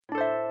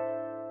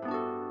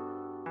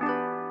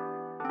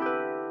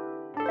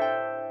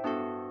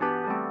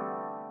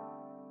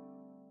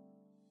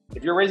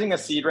If you're raising a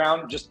seed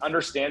round, just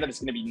understand that it's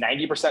going to be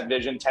 90%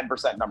 vision,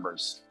 10%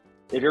 numbers.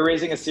 If you're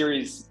raising a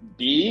series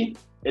B,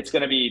 it's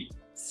going to be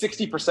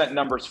 60%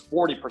 numbers,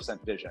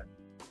 40% vision.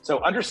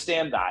 So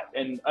understand that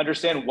and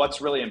understand what's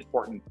really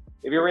important.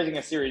 If you're raising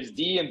a series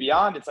D and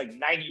beyond, it's like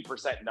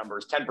 90%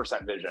 numbers,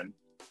 10% vision.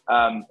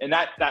 And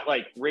that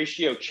like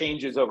ratio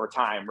changes over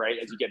time, right?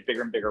 As you get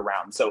bigger and bigger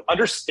rounds. So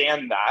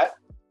understand that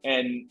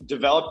and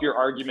develop your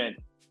argument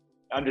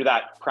under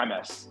that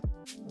premise.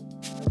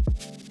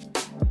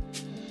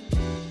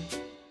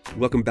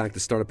 Welcome back to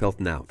Startup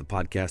Health Now, the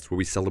podcast where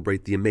we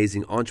celebrate the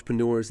amazing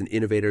entrepreneurs and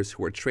innovators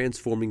who are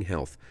transforming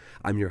health.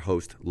 I'm your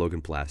host,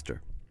 Logan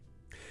Plaster.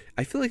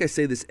 I feel like I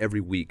say this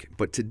every week,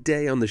 but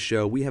today on the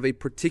show, we have a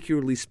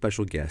particularly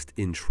special guest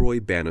in Troy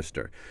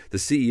Bannister, the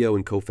CEO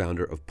and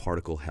co-founder of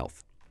Particle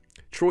Health.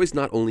 Troy's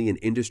not only an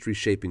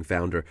industry-shaping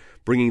founder,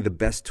 bringing the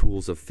best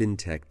tools of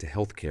fintech to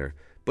healthcare,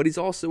 but he's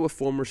also a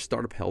former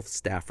Startup Health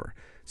staffer.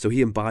 So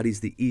he embodies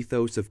the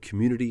ethos of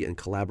community and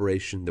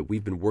collaboration that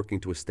we've been working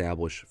to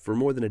establish for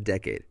more than a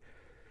decade.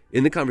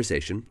 In the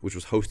conversation, which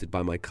was hosted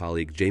by my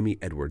colleague Jamie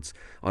Edwards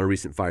on a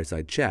recent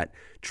fireside chat,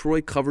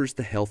 Troy covers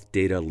the health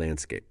data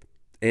landscape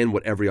and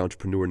what every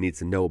entrepreneur needs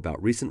to know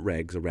about recent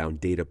regs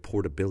around data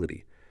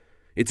portability.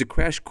 It's a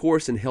crash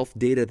course in health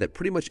data that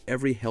pretty much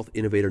every health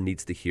innovator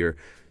needs to hear.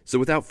 So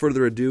without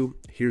further ado,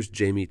 here's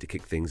Jamie to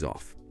kick things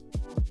off.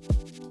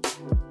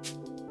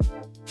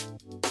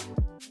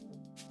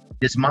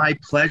 It's my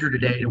pleasure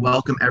today to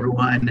welcome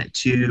everyone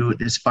to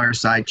this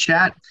fireside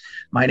chat.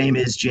 My name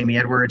is Jamie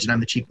Edwards, and I'm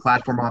the Chief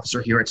Platform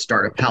Officer here at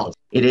Startup Health.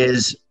 It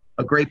is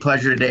a great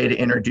pleasure today to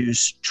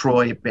introduce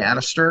Troy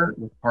Bannister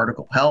with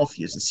Particle Health.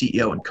 He is the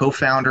CEO and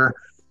co-founder.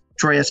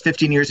 Troy has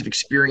 15 years of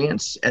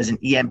experience as an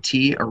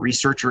EMT, a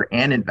researcher,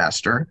 and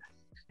investor.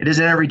 It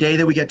isn't every day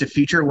that we get to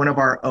feature one of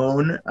our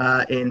own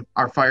in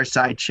our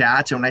fireside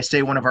chats. And when I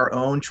say one of our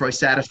own, Troy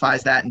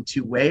satisfies that in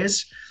two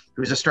ways. He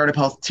was a Startup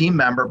Health team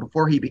member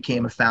before he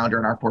became a founder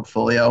in our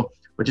portfolio,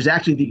 which is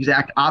actually the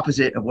exact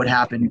opposite of what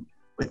happened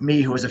with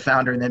me, who was a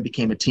founder and then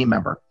became a team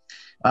member.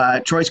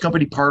 Troy's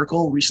company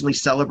Particle recently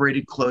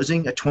celebrated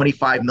closing a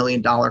 $25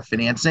 million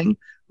financing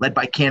led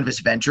by Canvas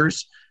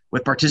Ventures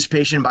with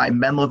participation by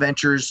Menlo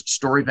Ventures,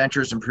 Story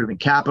Ventures, and Proven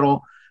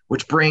Capital,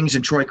 which brings,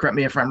 and Troy, correct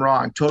me if I'm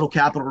wrong, total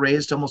capital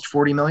raised almost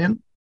 40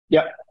 million?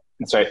 Yep,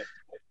 that's right.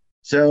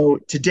 So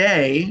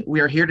today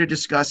we are here to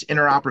discuss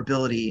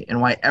interoperability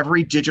and why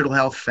every digital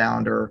health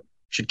founder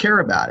should care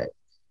about it.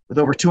 With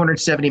over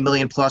 270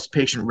 million plus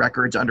patient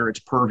records under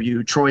its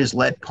purview, Troy has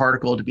led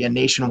Particle to be a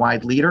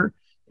nationwide leader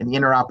in the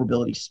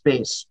interoperability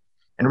space.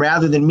 And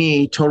rather than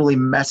me totally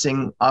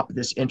messing up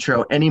this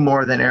intro any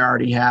more than I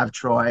already have,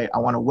 Troy, I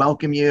want to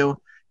welcome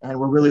you, and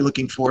we're really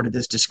looking forward to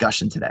this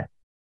discussion today.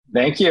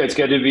 Thank you. It's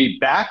good to be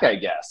back, I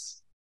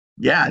guess.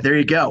 Yeah, there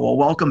you go. Well,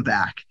 welcome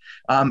back.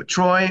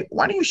 Troy,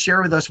 why don't you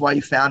share with us why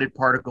you founded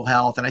Particle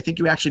Health? And I think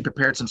you actually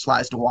prepared some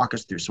slides to walk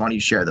us through. So why don't you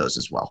share those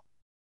as well?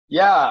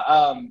 Yeah.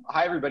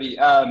 Hi, everybody.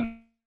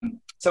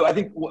 So I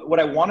think what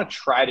I want to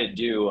try to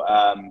do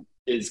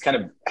is kind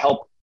of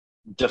help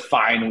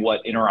define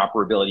what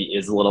interoperability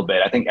is a little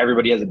bit. I think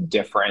everybody has a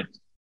different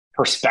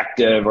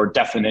perspective or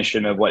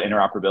definition of what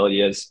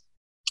interoperability is.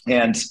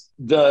 And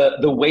the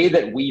way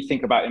that we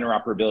think about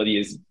interoperability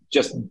is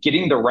just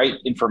getting the right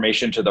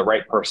information to the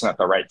right person at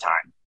the right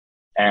time.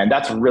 And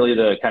that's really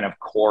the kind of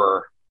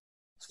core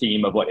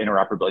theme of what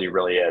interoperability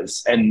really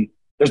is. And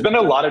there's been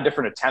a lot of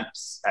different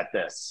attempts at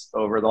this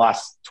over the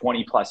last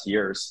 20 plus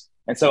years.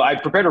 And so I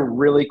prepared a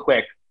really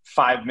quick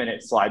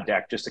 5-minute slide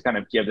deck just to kind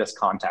of give this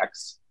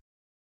context.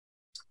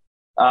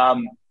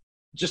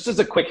 Just as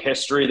a quick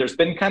history, there's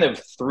been kind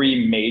of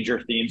 3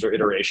 major themes or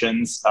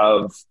iterations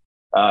of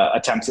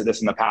attempts at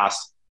this in the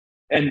past.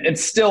 And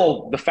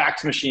still, the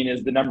fax machine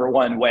is the number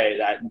one way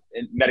that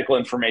medical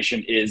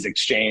information is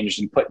exchanged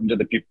and put into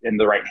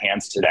the right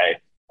hands today.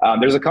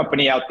 There's a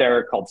company out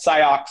there called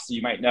Ciox,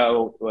 you might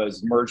know,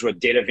 was merged with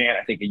Datavant,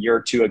 I think a year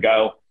or two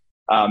ago.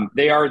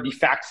 They are the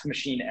fax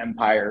machine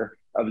empire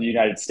of the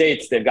United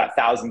States. They've got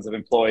thousands of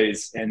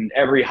employees in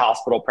every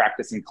hospital,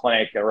 practice, and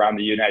clinic around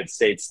the United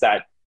States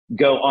that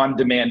go on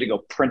demand to go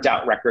print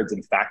out records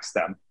and fax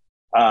them.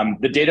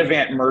 The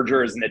Datavant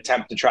merger is an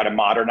attempt to try to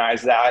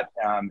modernize that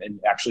and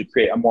actually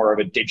create a more of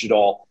a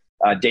digital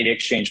data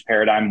exchange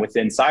paradigm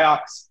within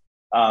Ciox.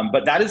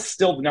 But that is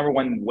still the number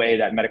one way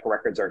that medical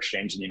records are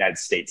exchanged in the United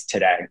States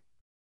today.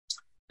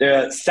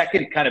 The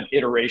second kind of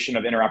iteration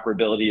of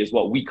interoperability is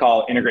what we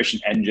call integration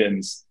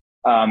engines.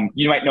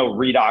 You might know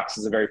Redox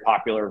is a very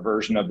popular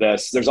version of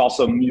this. There's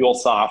also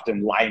MuleSoft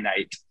and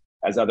Linite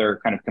as other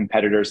kind of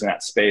competitors in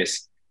that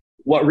space.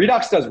 What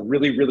Redox does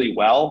really, really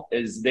well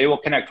is they will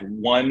connect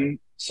one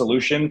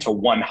solution to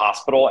one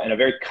hospital in a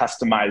very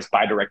customized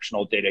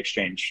bidirectional data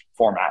exchange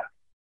format.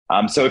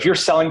 So if you're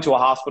selling to a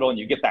hospital and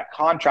you get that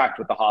contract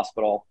with the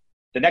hospital,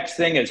 the next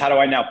thing is, how do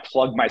I now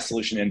plug my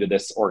solution into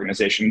this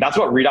organization? That's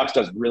what Redox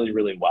does really,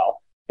 really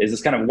well, is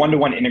this kind of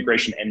one-to-one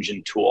integration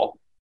engine tool.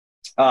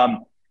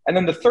 And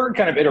then the third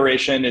kind of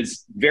iteration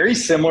is very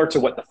similar to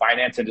what the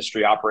finance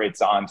industry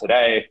operates on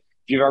today.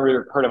 If you've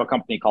ever heard of a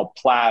company called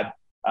Plaid,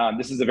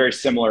 This is a very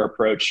similar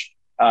approach,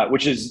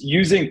 which is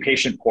using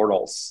patient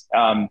portals.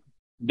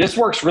 This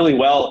works really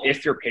well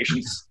if your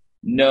patients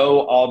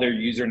know all their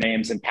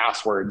usernames and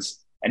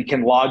passwords and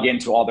can log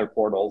into all their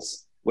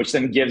portals, which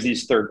then gives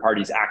these third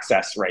parties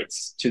access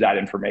rights to that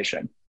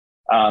information.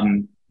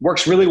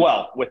 Works really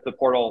well with the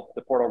portal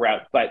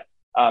route, but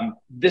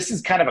this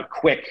is kind of a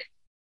quick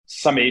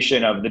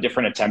summation of the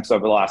different attempts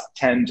over the last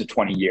 10 to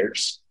 20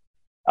 years.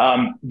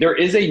 There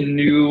is a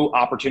new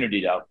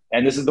opportunity though,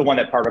 and this is the one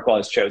that Particle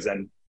has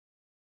chosen.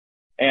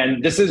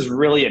 And this is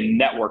really a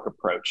network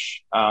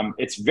approach.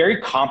 It's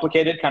very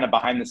complicated kind of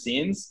behind the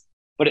scenes,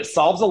 but it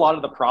solves a lot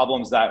of the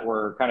problems that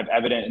were kind of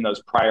evident in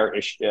those prior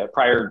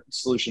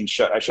solutions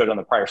I showed on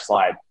the prior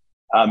slide.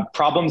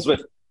 Problems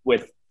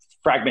with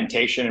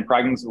fragmentation and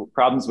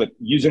problems with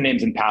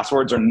usernames and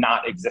passwords are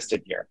not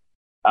existent here.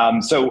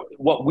 So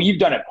what we've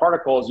done at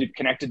Particle is we've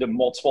connected to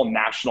multiple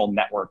national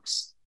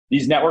networks.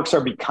 These networks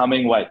are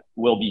becoming what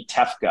will be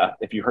TEFCA,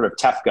 if you heard of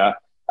TEFCA,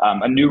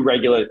 a new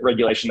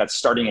regulation that's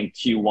starting in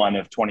Q1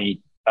 of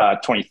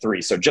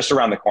 2023, so just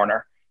around the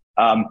corner.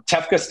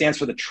 TEFCA stands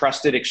for the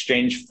Trusted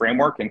Exchange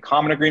Framework and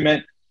Common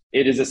Agreement.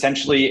 It is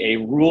essentially a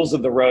rules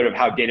of the road of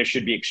how data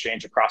should be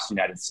exchanged across the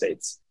United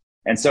States.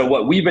 And so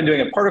what we've been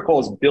doing at Particle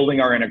is building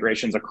our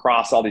integrations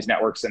across all these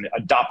networks and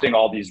adopting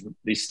all these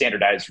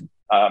standardized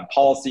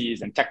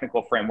policies and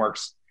technical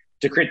frameworks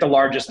to create the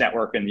largest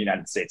network in the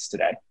United States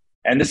today.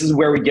 And this is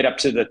where we get up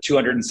to the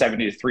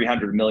 270 to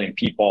 300 million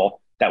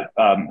people that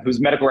whose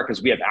medical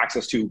records we have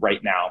access to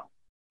right now.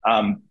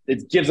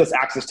 It gives us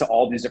access to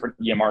all these different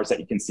EMRs that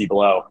you can see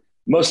below.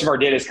 Most of our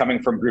data is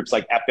coming from groups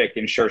like Epic,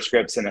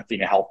 InsureScripts, and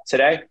Athena Health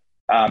today,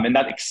 and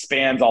that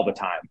expands all the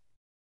time.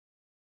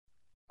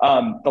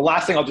 The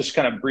last thing I'll just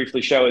kind of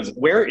briefly show is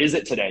where is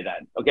it today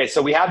then? Okay,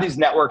 so we have these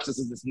networks. This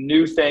is this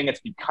new thing.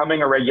 It's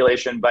becoming a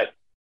regulation, but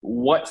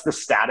what's the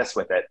status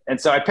with it? And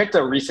so I picked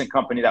a recent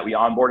company that we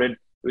onboarded.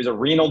 It was a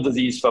renal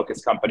disease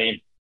focused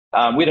company.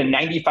 We had a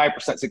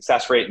 95%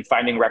 success rate in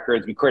finding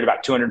records. We created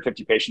about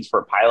 250 patients for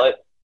a pilot.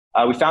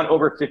 We found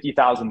over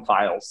 50,000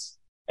 files.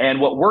 And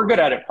what we're good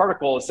at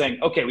Particle is saying,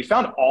 okay, we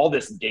found all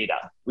this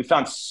data. We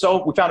found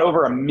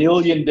over 1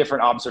 million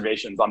different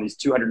observations on these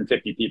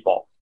 250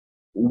 people.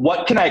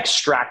 What can I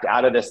extract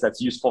out of this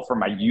that's useful for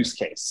my use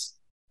case?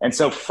 And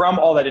so from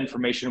all that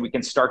information, we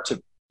can start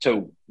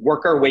to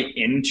work our way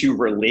into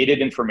related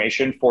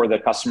information for the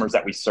customers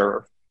that we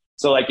serve.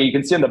 So like you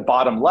can see on the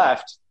bottom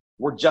left,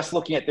 we're just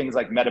looking at things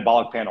like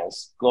metabolic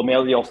panels,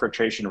 glomerular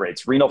filtration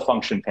rates, renal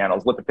function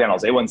panels, lipid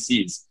panels,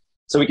 A1Cs.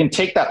 So we can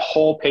take that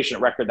whole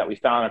patient record that we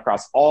found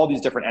across all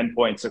these different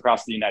endpoints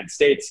across the United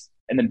States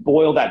and then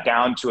boil that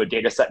down to a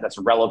data set that's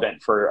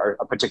relevant for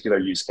a particular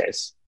use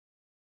case.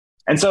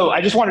 And so I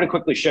just wanted to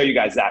quickly show you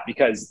guys that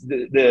because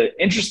the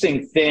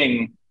interesting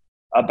thing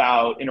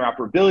about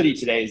interoperability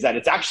today is that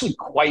it's actually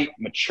quite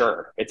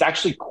mature. It's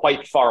actually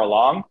quite far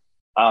along.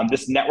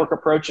 This network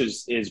approach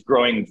is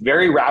growing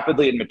very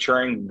rapidly and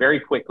maturing very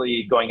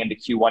quickly going into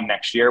Q1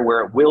 next year,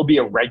 where it will be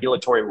a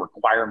regulatory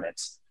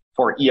requirement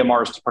for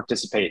EMRs to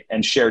participate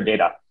and share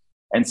data.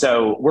 And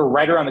so we're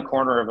right around the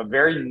corner of a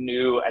very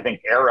new, I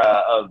think,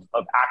 era of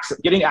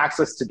getting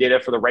access to data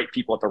for the right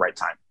people at the right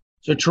time.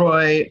 So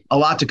Troy, a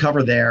lot to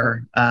cover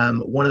there.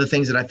 One of the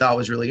things that I thought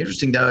was really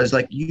interesting though is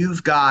like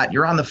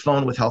you're on the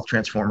phone with health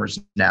transformers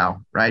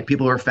now, right?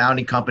 People who are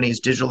founding companies,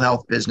 digital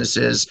health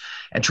businesses,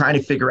 and trying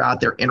to figure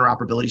out their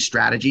interoperability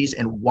strategies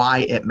and why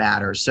it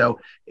matters. So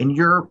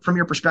from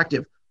your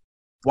perspective,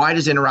 why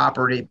does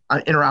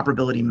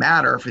interoperability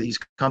matter for these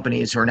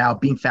companies who are now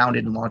being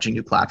founded and launching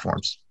new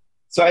platforms?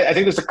 So I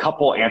think there's a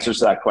couple answers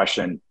to that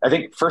question. I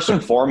think first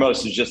and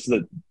foremost is just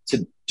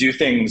to do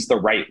things the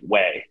right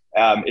way.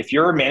 If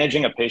you're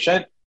managing a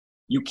patient,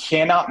 you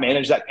cannot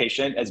manage that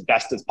patient as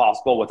best as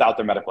possible without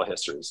their medical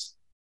histories.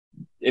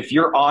 If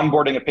you're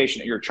onboarding a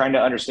patient, you're trying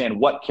to understand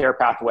what care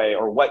pathway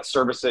or what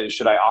services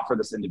should I offer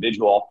this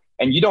individual,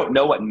 and you don't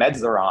know what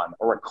meds they're on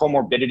or what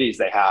comorbidities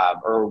they have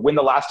or when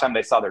the last time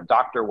they saw their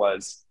doctor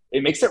was,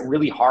 it makes it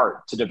really hard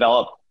to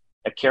develop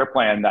a care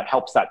plan that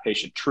helps that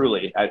patient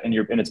truly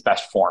in its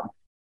best form.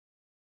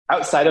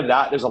 Outside of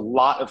that, there's a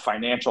lot of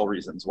financial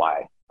reasons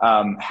why.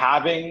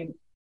 Having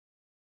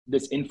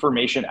this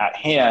information at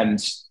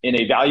hand in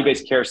a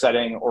value-based care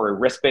setting or a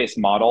risk-based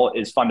model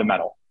is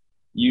fundamental.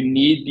 You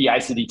need the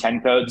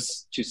ICD-10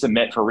 codes to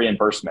submit for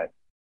reimbursement.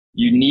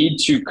 You need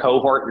to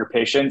cohort your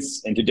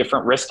patients into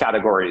different risk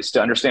categories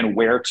to understand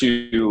where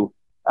to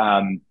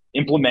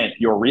implement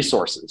your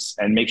resources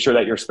and make sure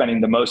that you're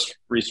spending the most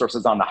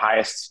resources on the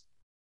highest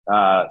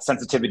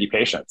sensitivity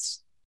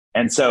patients.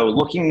 And so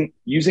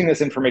using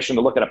this information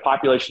to look at a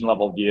population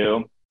level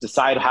view,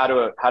 decide how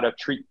to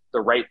treat the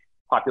right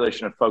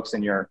population of folks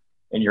in your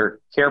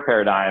care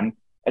paradigm,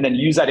 and then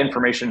use that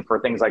information for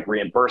things like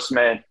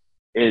reimbursement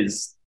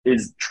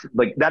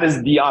that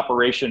is the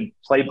operation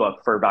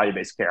playbook for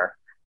value-based care.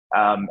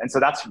 And so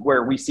that's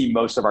where we see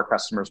most of our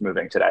customers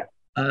moving today.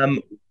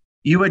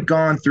 You had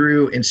gone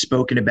through and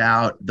spoken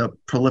about the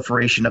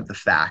proliferation of the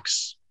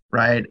fax,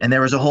 right? And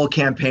there was a whole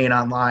campaign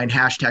online,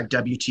 hashtag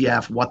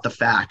WTF, what the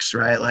facts,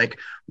 right? Like,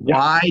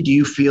 why do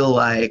you feel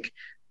like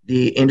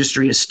the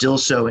industry is still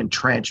so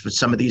entrenched with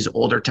some of these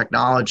older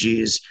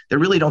technologies that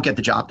really don't get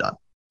the job done?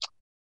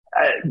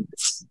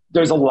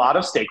 There's a lot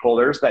of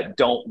stakeholders that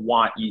don't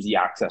want easy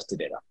access to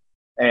data.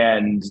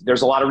 And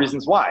there's a lot of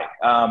reasons why.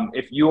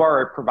 If you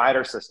are a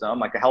provider system,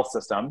 like a health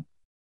system,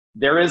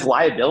 there is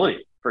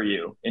liability for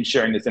you in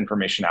sharing this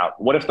information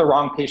out. What if the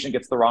wrong patient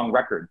gets the wrong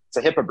record? It's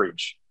a HIPAA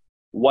breach.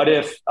 What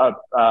if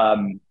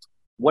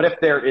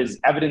there is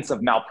evidence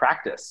of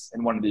malpractice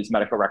in one of these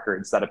medical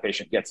records that a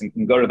patient gets and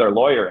can go to their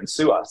lawyer and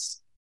sue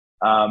us?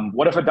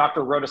 What if a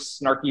doctor wrote a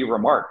snarky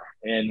remark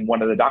in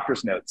one of the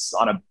doctor's notes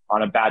on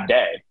a bad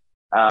day?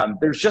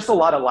 There's just a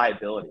lot of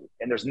liability,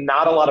 and there's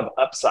not a lot of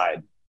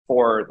upside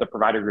for the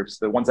provider groups,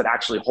 the ones that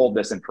actually hold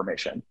this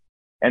information.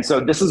 And so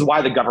this is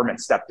why the government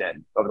stepped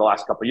in over the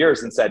last couple of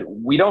years and said,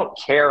 we don't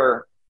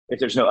care if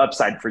there's no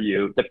upside for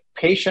you. The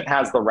patient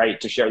has the right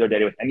to share their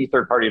data with any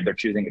third party of their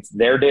choosing. It's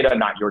their data,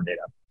 not your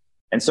data.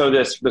 And so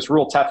this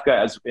rule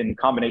TEFCA, as in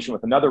combination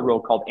with another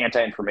rule called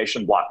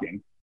anti-information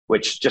blocking,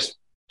 which just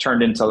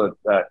turned into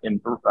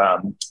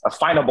a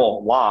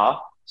finable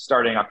law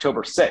starting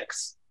October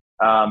 6th,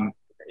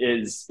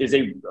 is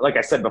a, like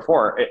I said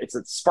before, it's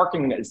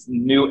sparking this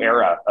new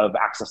era of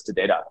access to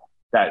data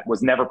that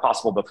was never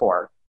possible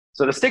before.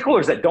 So the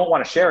stakeholders that don't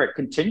want to share it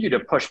continue to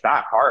push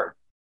back hard,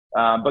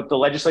 but the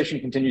legislation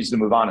continues to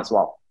move on as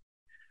well.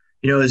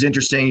 You know, it's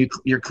interesting.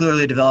 You're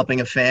clearly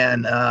developing a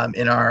fan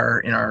in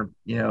our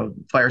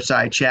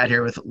fireside chat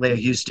here with Leah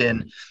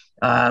Houston,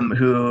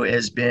 who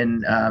has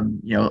been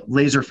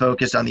laser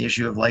focused on the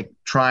issue of like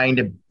trying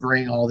to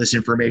bring all this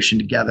information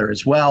together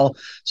as well.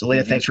 So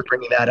Leah, thanks for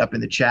bringing that up in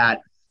the chat.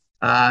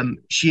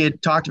 She had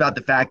talked about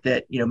the fact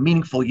that,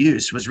 meaningful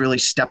use was really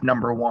step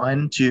number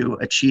one to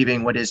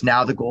achieving what is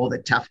now the goal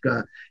that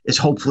TEFCA is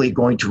hopefully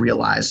going to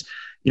realize.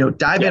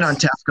 Dive in on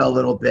TEFCA a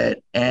little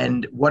bit,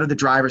 and what are the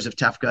drivers of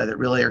TEFCA that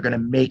really are going to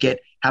make it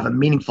have a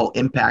meaningful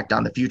impact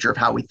on the future of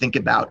how we think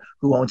about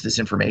who owns this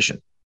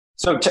information?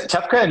 So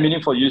TEFCA and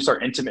meaningful use are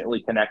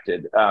intimately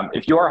connected.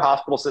 If you are a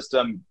hospital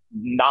system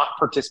not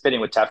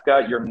participating with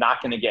TEFCA, you're not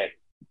going to get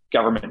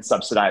government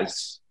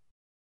subsidized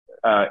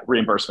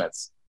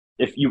reimbursements.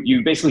 If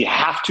you basically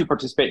have to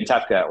participate in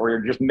TEFCA or you're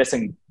just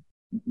missing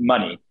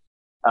money.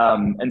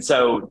 And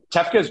so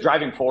TEFCA is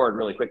driving forward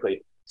really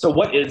quickly. So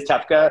what is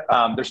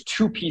TEFCA? There's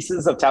two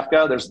pieces of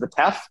TEFCA. There's the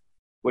TEF,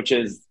 which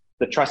is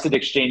the Trusted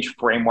Exchange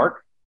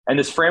Framework. And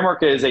this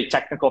framework is a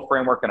technical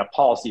framework and a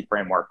policy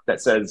framework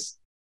that says,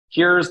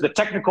 here's the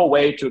technical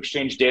way to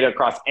exchange data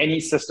across any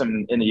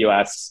system in the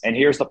US, and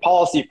here's the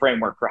policy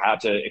framework for how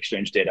to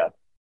exchange data.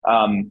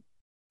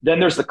 Then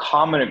there's the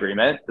common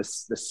agreement,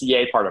 the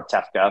CA part of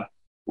TEFCA,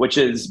 which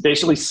is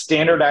basically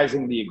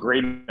standardizing the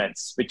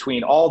agreements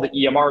between all the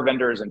EMR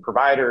vendors and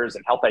providers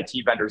and health IT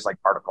vendors like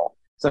Particle.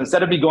 So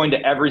instead of me going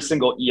to every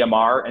single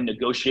EMR and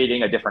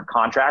negotiating a different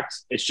contract,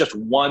 it's just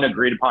one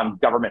agreed upon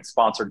government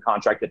sponsored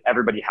contract that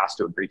everybody has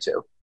to agree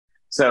to.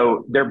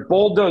 So they're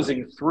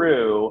bulldozing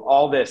through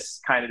all this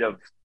kind of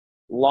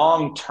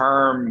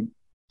long-term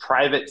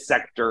private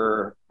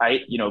sector,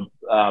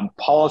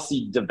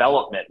 policy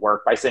development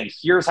work by saying,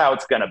 here's how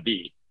it's going to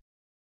be.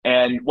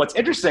 And what's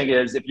interesting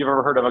is, if you've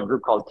ever heard of a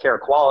group called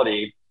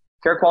Carequality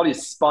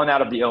is spun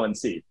out of the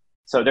ONC.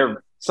 So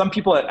some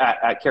people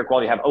at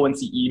Carequality have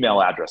ONC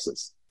email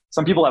addresses.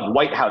 Some people have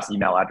White House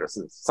email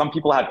addresses. Some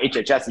people have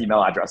HHS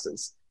email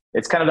addresses.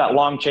 It's kind of that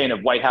long chain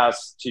of White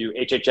House to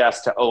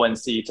HHS to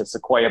ONC to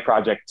Sequoia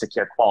Project to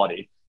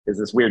Carequality is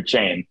this weird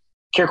chain.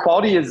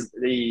 Carequality is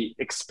the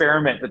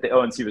experiment that the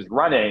ONC was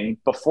running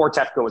before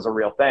TEFCA was a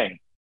real thing.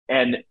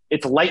 And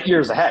it's light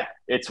years ahead.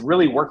 It's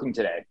really working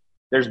today.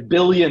 There's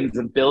billions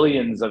and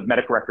billions of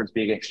medical records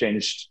being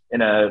exchanged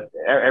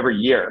every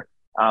year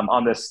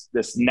on this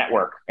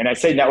network. And I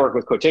say network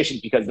with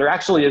quotations because there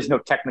actually is no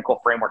technical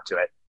framework to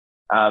it.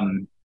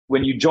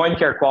 When you join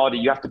Carequality,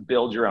 you have to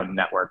build your own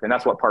network. And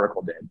that's what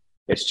Particle did.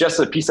 It's just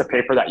a piece of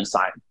paper that you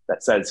sign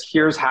that says,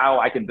 here's how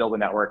I can build a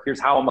network. Here's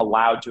how I'm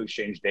allowed to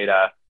exchange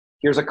data.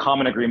 Here's a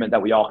common agreement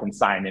that we all can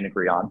sign and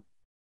agree on.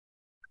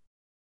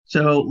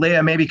 So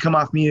Leah, maybe come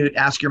off mute,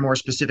 ask your more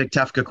specific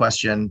TEFCA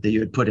question that you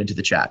had put into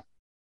the chat.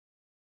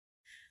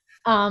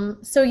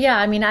 So yeah,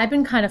 I mean, I've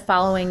been kind of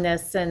following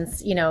this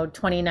since,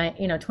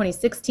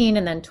 2016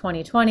 and then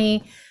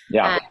 2020.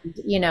 Yeah.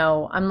 And,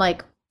 I'm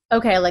like,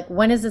 okay, like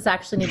when is this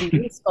actually going to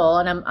be useful?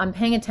 And I'm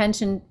paying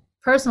attention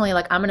personally,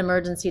 like I'm an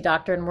emergency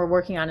doctor and we're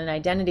working on an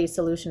identity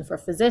solution for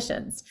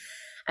physicians.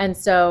 And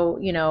so,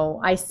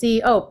 I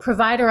see,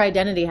 provider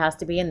identity has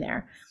to be in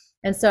there.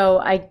 And so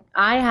I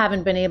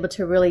haven't been able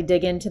to really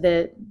dig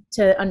into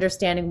to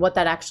understanding what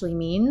that actually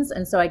means.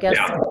 And so I guess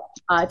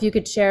if you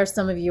could share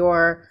some of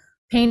your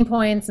pain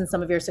points and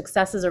some of your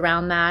successes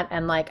around that,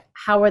 and like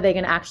how are they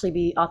going to actually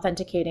be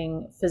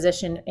authenticating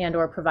physician and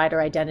or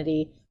provider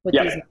identity with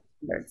these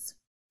standards?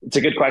 It's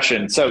a good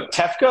question. So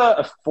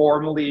TEFCA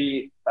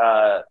formally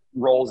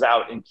rolls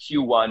out in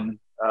Q1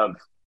 of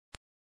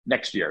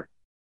next year.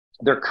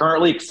 they're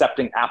currently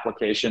accepting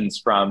applications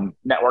from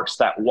networks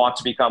that want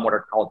to become what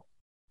are called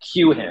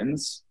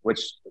QHINs,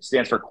 which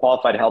stands for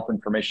Qualified Health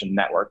Information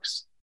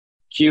Networks.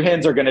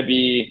 QHINs are going to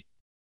be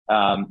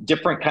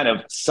different kind of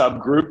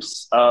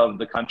subgroups of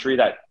the country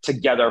that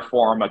together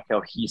form a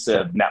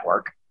cohesive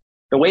network.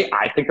 The way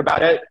I think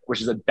about it,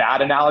 which is a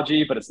bad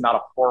analogy, but it's not a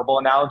horrible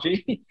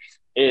analogy,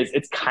 is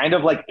it's kind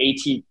of like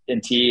AT&T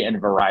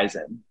and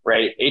Verizon,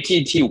 right?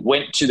 AT&T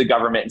went to the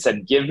government and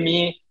said, give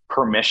me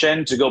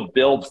permission to go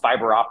build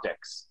fiber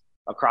optics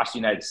across the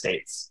United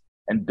States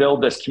and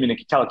build this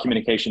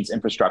telecommunications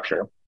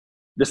infrastructure.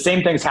 The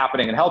same thing's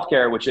happening in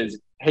healthcare, which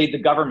is, hey, the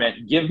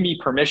government, give me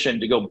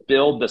permission to go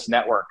build this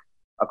network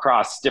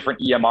across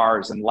different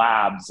EMRs and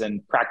labs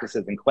and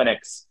practices and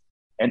clinics.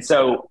 And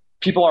so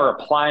people are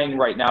applying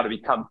right now to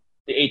become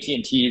the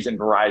AT&Ts and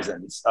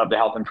Verizons of the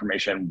health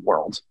information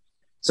world.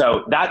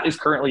 So that is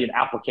currently an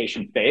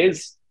application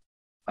phase.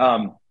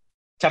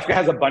 TEFCA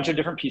has a bunch of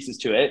different pieces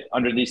to it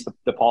under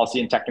the policy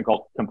and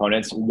technical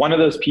components. One of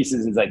those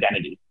pieces is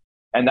identity.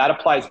 And that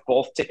applies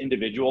both to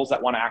individuals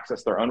that want to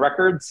access their own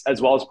records, as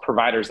well as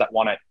providers that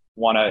want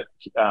to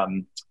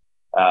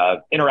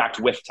interact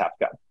with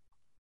TEFCA.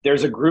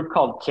 There's a group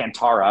called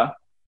Kantara,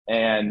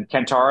 and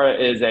Kantara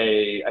is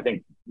a, I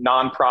think,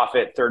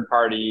 nonprofit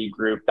third-party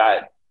group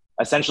that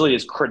essentially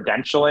is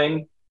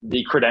credentialing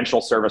the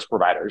credential service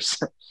providers.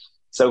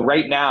 So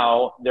right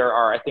now, there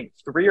are, I think,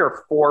 3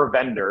 or 4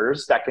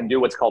 vendors that can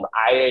do what's called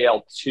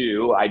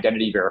IAL2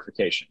 identity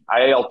verification.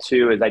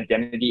 IAL2 is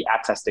Identity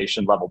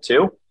Attestation Level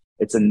 2.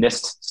 It's a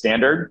NIST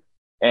standard,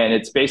 and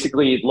it's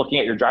basically looking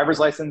at your driver's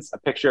license, a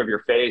picture of your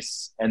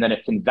face, and then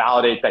it can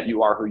validate that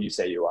you are who you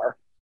say you are.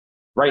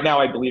 Right now,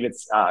 I believe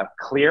it's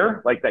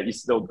Clear, like that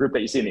the group that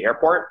you see in the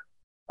airport,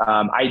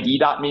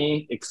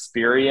 ID.me,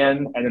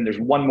 Experian, and then there's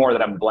one more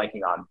that I'm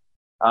blanking on.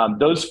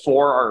 Those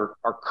 4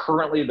 are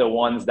currently the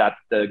ones that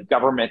the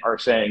government are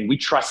saying, we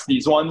trust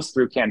these ones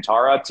through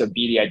Kantara to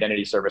be the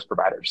identity service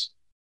providers.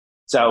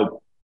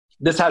 So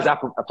this has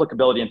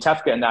applicability in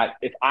TEFCA in that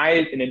if I,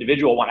 an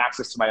individual, want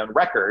access to my own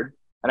record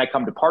and I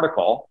come to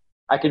Particle,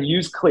 I can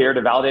use Clear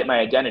to validate my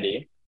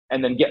identity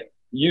and then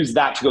use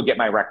that to go get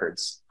my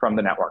records from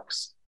the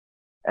networks.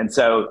 And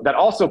so that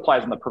also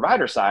applies on the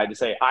provider side to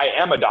say, I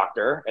am a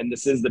doctor and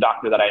this is the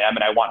doctor that I am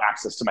and I want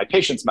access to my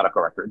patient's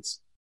medical records.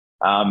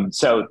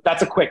 So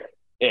that's a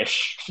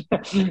quick-ish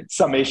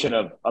summation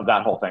of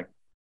that whole thing.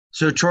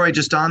 So Troy,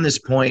 just on this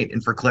point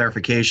and for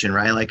clarification,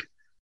 right? Like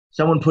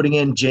someone putting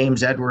in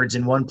James Edwards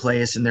in one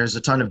place and there's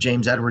a ton of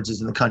James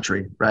Edwardses in the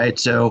country, right?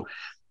 So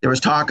there was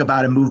talk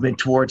about a movement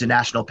towards a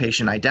national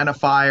patient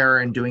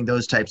identifier and doing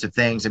those types of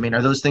things. I mean,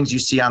 are those things you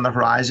see on the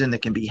horizon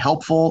that can be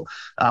helpful?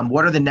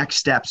 What are the next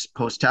steps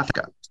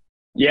post-TEFCA?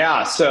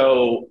 Yeah,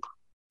 so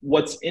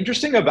what's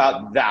interesting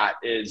about that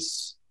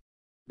is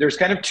there's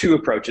kind of 2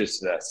 approaches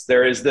to this.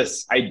 There is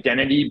this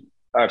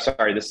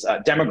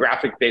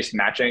demographic-based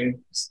matching,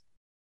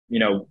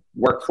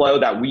 workflow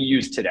that we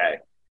use today.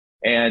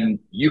 And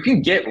you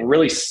can get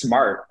really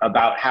smart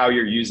about how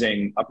you're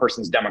using a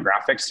person's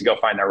demographics to go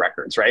find their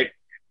records, right?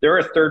 There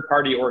are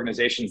third-party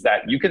organizations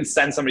that you can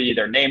send somebody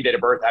their name, date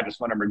of birth, address,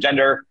 phone number,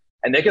 gender,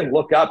 and they can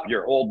look up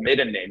your old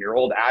maiden name, your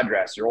old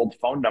address, your old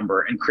phone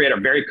number, and create a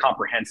very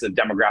comprehensive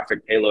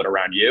demographic payload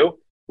around you,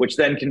 which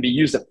then can be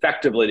used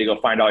effectively to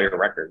go find all your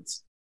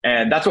records.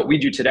 And that's what we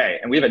do today.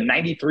 And we have a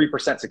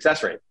 93%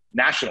 success rate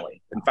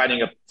nationally in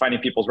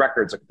finding people's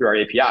records through our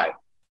API.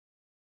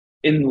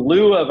 In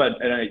lieu of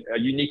a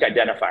unique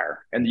identifier.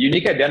 And the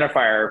unique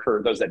identifier,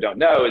 for those that don't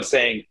know, is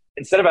saying,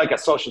 instead of like a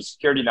social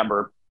security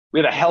number,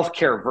 we have a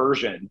healthcare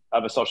version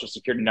of a social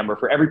security number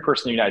for every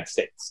person in the United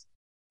States.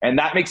 And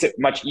that makes it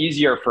much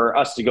easier for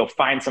us to go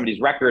find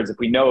somebody's records if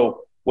we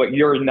know what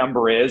your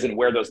number is and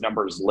where those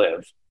numbers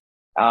live.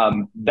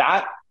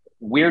 That,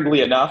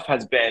 weirdly enough,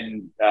 has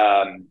been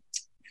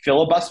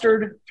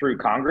filibustered through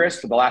Congress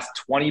for the last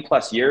 20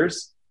 plus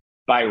years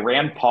by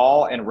Rand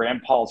Paul and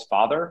Rand Paul's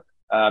father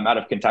out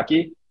of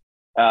Kentucky.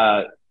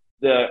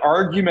 The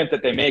argument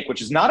that they make,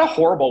 which is not a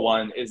horrible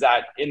one, is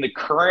that in the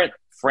current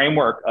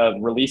framework of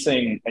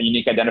releasing a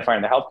unique identifier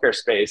in the healthcare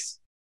space,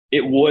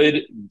 it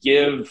would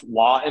give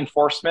law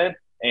enforcement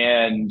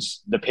and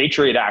the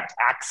Patriot Act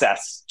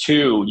access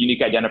to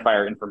unique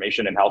identifier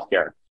information in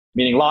healthcare,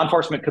 meaning law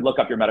enforcement could look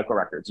up your medical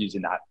records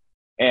using that.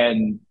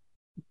 And,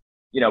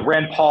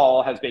 Rand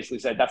Paul has basically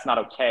said, that's not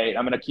okay.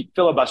 I'm going to keep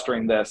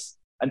filibustering this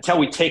until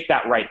we take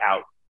that right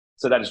out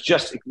so that it's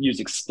just used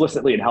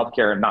explicitly in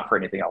healthcare and not for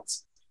anything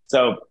else.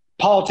 So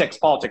politics.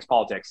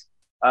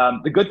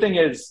 The good thing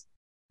is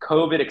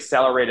COVID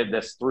accelerated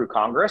this through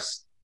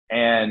Congress,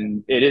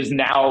 and it is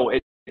now,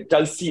 it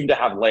does seem to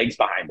have legs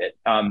behind it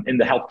in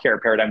the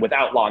healthcare paradigm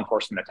without law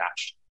enforcement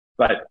attached.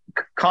 But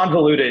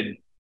convoluted,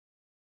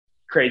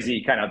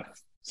 crazy kind of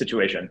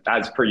situation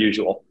as per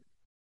usual.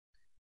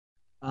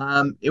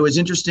 It was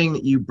interesting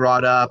that you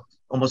brought up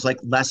almost like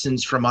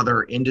lessons from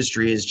other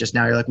industries just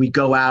now. You're like, we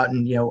go out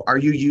and, are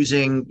you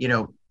using,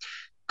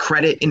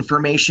 credit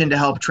information to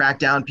help track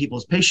down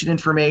people's patient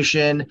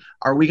information?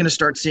 Are we going to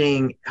start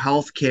seeing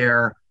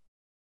healthcare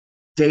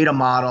data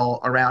model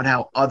around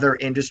how other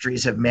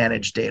industries have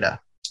managed data?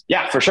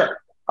 Yeah, for sure.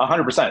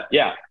 100%.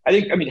 Yeah. I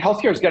mean,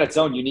 healthcare has got its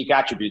own unique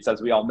attributes,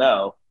 as we all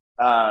know.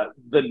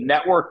 The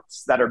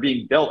networks that are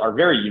being built are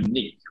very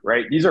unique,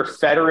 right? These are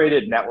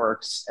federated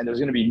networks, and there's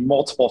going to be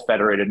multiple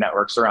federated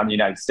networks around the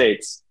United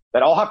States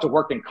that all have to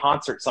work in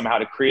concert somehow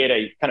to create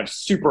a kind of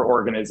super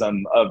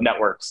organism of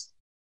networks.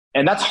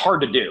 And that's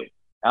hard to do.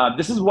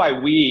 This is why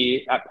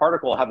we at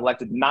Particle have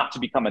elected not to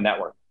become a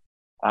network.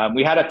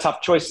 We had a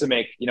tough choice to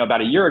make,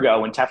 about a year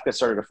ago when TEFCA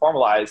started to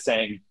formalize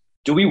saying,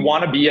 do we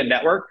want to be a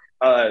network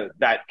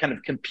that kind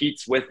of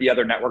competes with the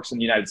other networks in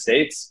the United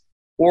States?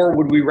 Or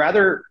would we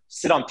rather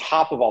sit on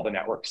top of all the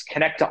networks,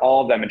 connect to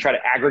all of them, and try to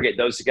aggregate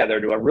those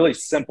together to a really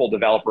simple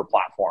developer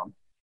platform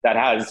that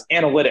has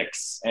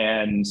analytics,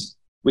 and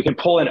we can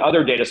pull in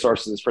other data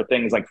sources for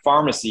things like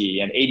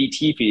pharmacy and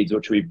ADT feeds,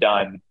 which we've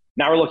done.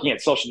 Now we're looking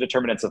at social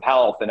determinants of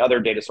health and other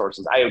data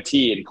sources,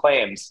 IoT and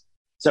claims.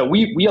 So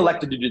we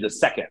elected to do the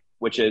second,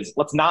 which is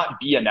let's not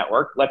be a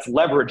network. Let's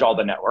leverage all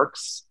the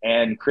networks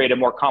and create a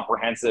more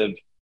comprehensive,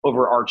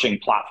 overarching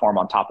platform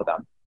on top of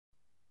them.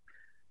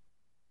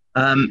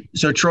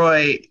 So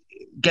Troy,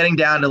 getting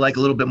down to like a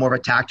little bit more of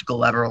a tactical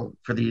level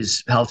for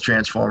these health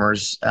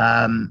transformers,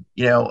 I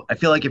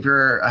feel like if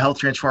you're a health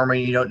transformer,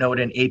 you don't know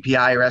what an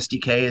API or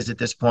SDK is at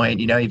this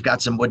point, you've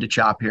got some wood to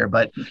chop here,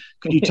 but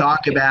could you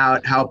talk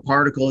about how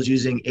Particle is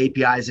using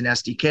APIs and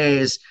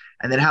SDKs,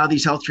 and then how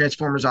these health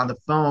transformers on the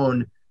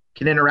phone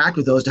can interact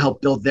with those to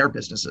help build their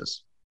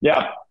businesses?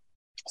 Yeah.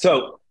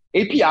 So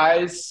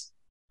APIs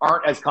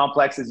aren't as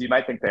complex as you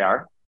might think they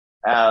are.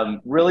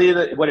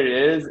 Really, what it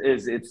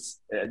is it's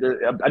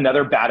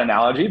another bad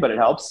analogy, but it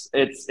helps.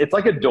 It's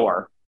like a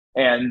door,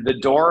 and the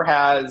door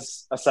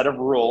has a set of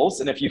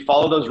rules, and if you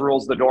follow those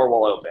rules, the door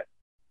will open.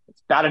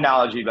 It's a bad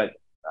analogy, but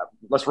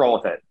let's roll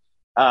with it.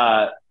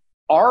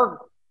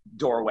 Our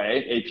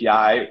doorway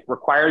API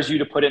requires you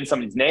to put in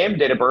somebody's name,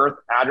 date of birth,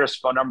 address,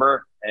 phone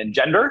number, and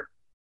gender.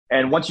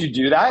 And once you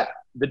do that,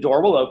 the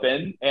door will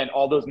open, and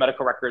all those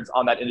medical records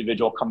on that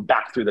individual come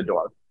back through the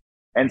door.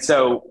 And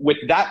so with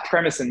that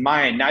premise in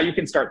mind, now you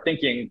can start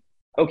thinking,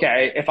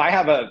 okay, if I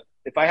have a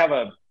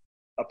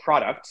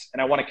product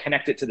and I want to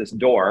connect it to this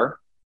door,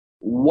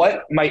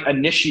 what might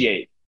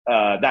initiate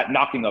that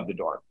knocking of the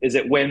door? Is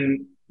it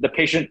when the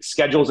patient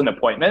schedules an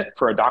appointment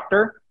for a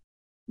doctor?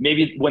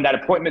 Maybe when that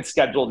appointment's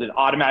scheduled, it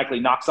automatically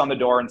knocks on the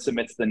door and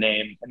submits the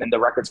name, and then the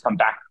records come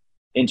back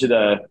into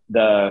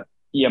the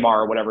EMR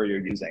or whatever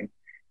you're using.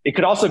 It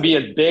could also be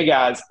as big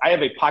as I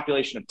have a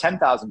population of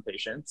 10,000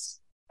 patients,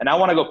 and I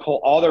want to go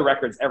pull all their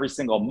records every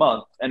single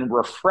month and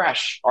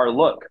refresh our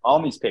look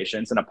on these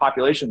patients in a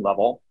population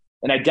level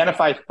and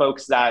identify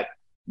folks that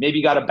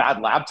maybe got a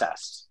bad lab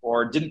test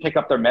or didn't pick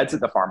up their meds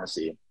at the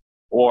pharmacy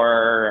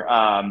or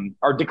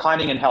are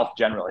declining in health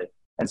generally.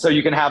 And so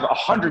you can have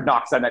 100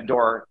 knocks on that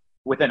door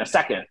within a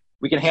second.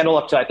 We can handle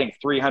up to, I think,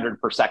 300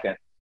 per second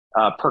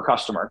per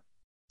customer.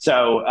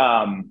 So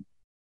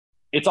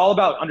it's all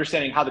about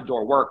understanding how the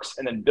door works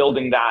and then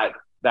building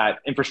that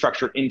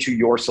infrastructure into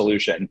your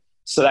solution,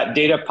 so that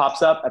data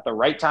pops up at the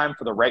right time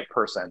for the right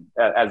person,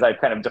 as I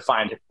kind of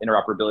defined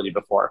interoperability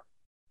before.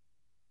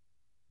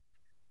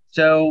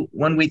 So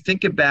when we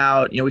think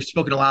about, we've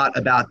spoken a lot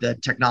about the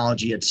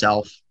technology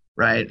itself,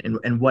 right?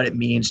 And what it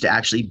means to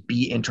actually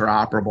be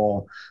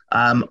interoperable.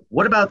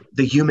 What about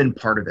the human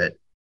part of it?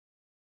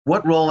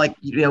 What role,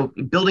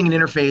 building an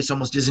interface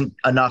almost isn't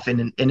enough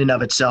in and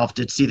of itself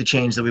to see the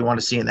change that we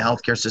want to see in the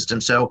healthcare system.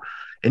 So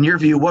in your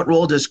view, what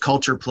role does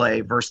culture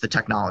play versus the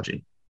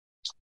technology?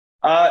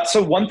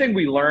 So one thing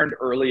we learned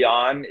early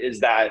on is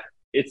that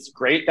it's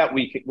great that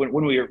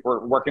when we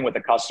were working with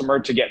a customer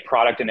to get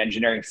product and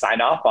engineering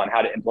sign off on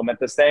how to implement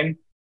this thing,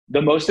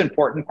 the most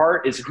important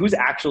part is who's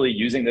actually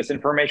using this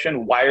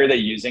information, why are they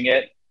using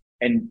it,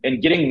 and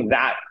getting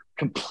that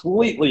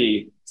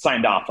completely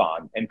signed off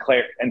on and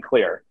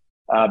clear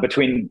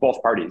between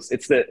both parties.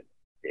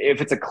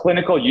 If it's a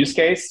clinical use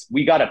case,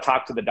 we got to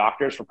talk to the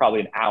doctors for probably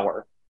an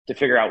hour to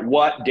figure out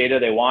what data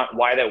they want,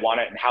 why they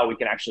want it, and how we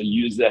can actually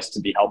use this to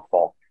be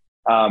helpful.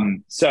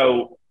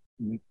 So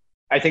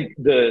I think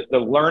the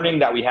learning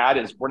that we had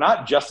is we're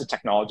not just a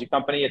technology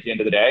company at the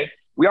end of the day.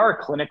 We are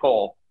a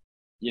clinical,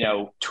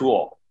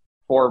 tool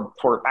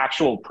for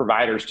actual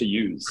providers to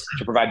use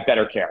to provide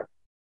better care.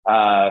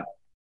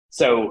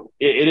 So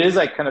it is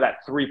like kind of that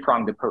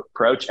three-pronged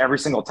approach every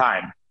single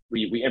time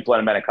we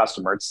implement a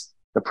customer. It's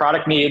the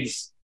product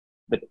needs,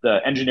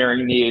 the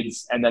engineering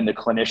needs, and then the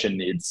clinician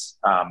needs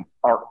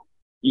are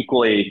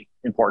equally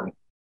important.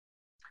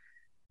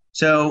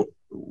 So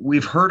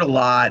we've heard a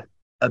lot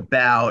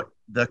about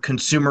the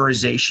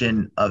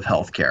consumerization of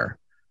healthcare.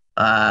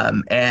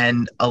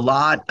 And a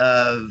lot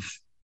of,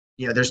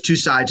 there's two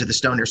sides of the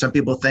stone here. Some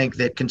people think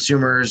that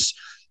consumers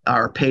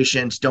or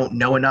patients don't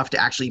know enough to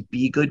actually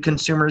be good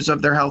consumers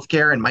of their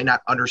healthcare and might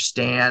not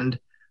understand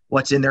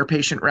what's in their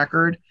patient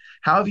record.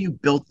 How have you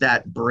built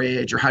that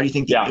bridge, or how do you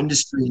think the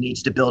industry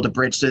needs to build a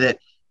bridge so that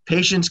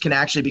patients can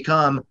actually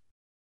become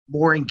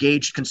more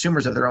engaged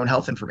consumers of their own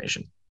health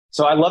information?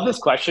 So I love this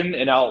question,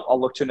 and I'll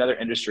look to another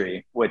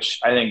industry, which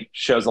I think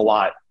shows a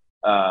lot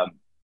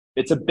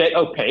It's a bit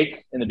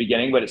opaque in the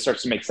beginning, but it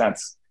starts to make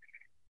sense.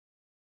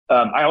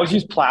 I always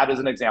use Plaid as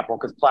an example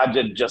because Plaid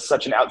did just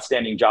such an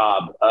outstanding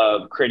job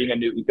of creating a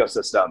new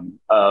ecosystem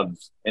of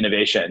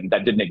innovation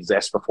that didn't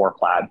exist before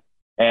Plaid.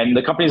 And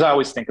the companies I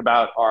always think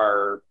about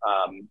are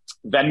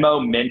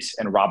Venmo, Mint,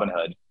 and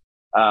Robinhood.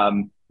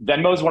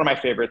 Venmo is one of my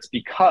favorites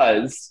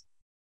because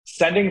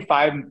sending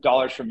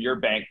 $5 from your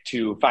bank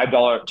to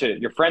 $5 to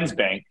your friend's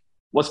bank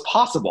was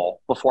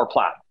possible before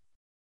Plaid.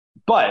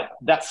 But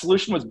that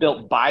solution was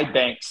built by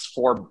banks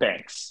for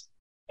banks.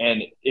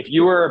 And if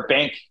you were a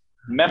bank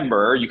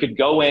member, you could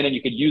go in and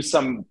you could use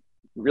some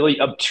really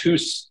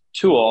obtuse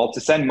tool to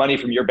send money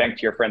from your bank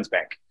to your friend's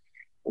bank.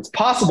 It's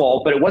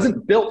possible, but it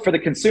wasn't built for the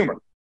consumer.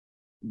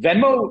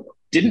 Venmo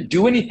didn't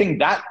do anything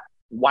that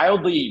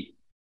wildly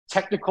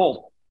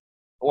technical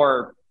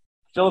or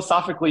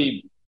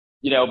philosophically,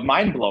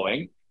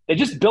 mind-blowing. They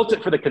just built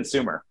it for the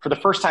consumer for the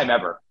first time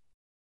ever.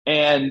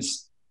 And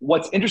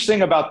what's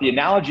interesting about the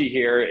analogy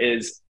here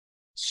is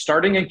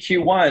starting in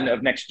Q1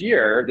 of next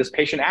year, this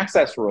patient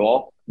access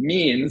rule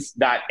means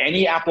that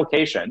any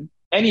application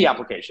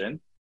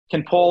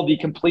can pull the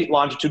complete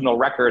longitudinal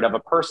record of a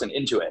person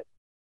into it.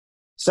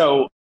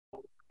 So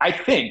I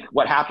think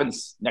what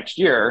happens next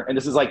year, and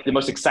this is like the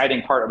most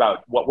exciting part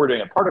about what we're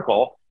doing at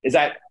Particle, is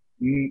that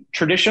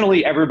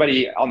traditionally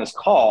everybody on this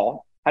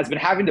call has been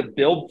having to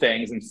build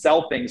things and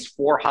sell things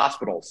for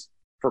hospitals,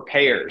 for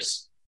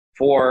payers,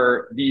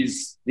 for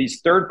these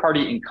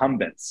third-party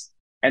incumbents.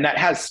 And that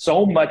has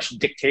so much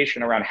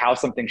dictation around how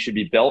something should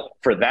be built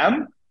for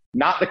them,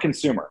 not the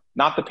consumer,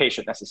 not the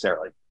patient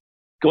necessarily.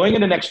 Going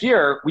into next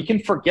year, we can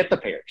forget the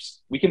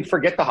payers. We can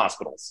forget the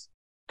hospitals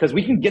because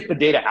we can get the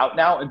data out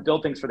now and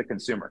build things for the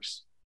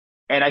consumers.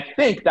 And I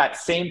think that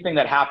same thing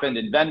that happened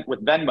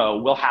with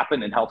Venmo will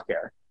happen in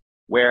healthcare,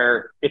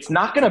 where it's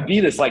not going to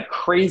be this like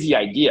crazy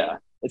idea.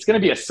 It's going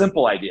to be a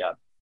simple idea,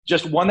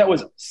 just one that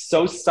was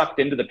so sucked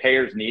into the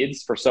payer's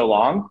needs for so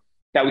long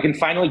that we can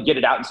finally get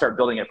it out and start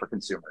building it for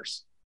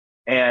consumers.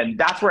 And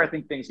that's where I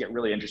think things get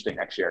really interesting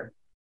next year.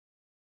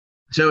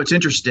 So it's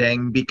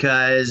interesting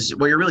because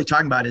what you're really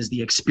talking about is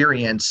the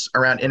experience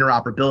around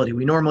interoperability.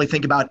 We normally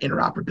think about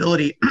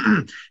interoperability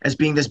as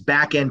being this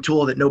back-end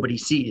tool that nobody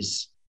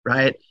sees,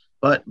 right?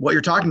 But what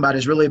you're talking about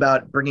is really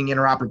about bringing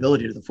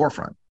interoperability to the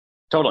forefront.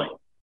 Totally,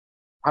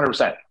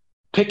 100%.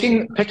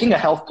 Picking a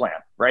health plan,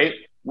 right?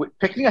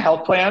 Picking a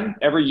health plan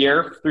every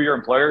year through your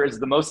employer is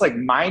the most like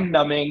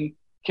mind-numbing,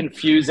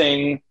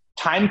 confusing,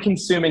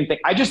 time-consuming thing.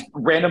 I just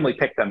randomly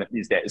pick them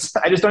these days.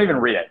 I just don't even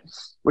read it,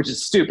 which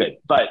is stupid.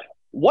 But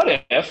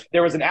what if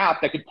there was an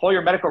app that could pull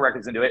your medical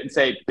records into it and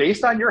say,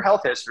 based on your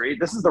health history,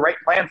 this is the right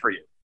plan for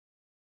you?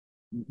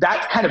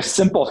 That kind of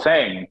simple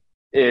thing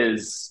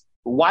is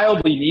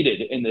wildly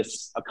needed in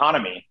this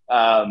economy.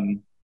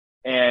 And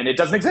it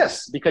doesn't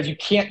exist because you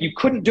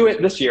couldn't do it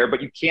this year,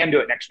 but you can do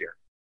it next year.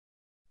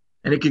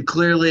 And it could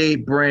clearly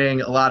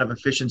bring a lot of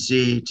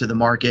efficiency to the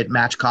market,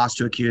 match cost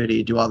to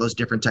acuity, do all those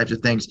different types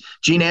of things.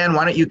 Jean Ann,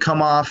 why don't you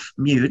come off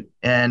mute?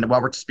 And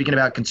while we're speaking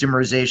about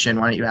consumerization,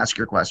 why don't you ask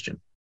your question?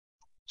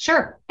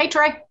 Sure. Hey,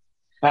 Troy.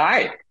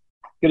 Hi.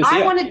 Good to see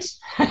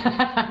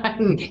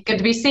you. Good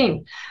to be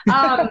seen.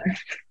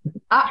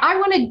 I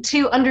wanted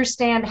to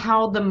understand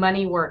how the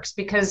money works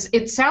because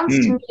it sounds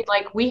to me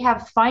like we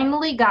have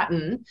finally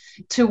gotten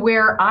to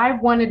where I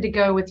wanted to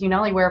go with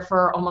Unilever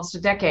for almost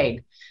a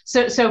decade.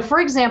 So for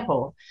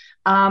example,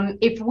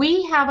 if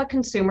we have a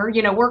consumer,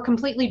 we're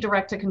completely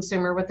direct to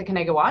consumer with the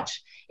Kinega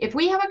Watch. If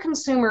we have a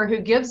consumer who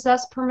gives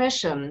us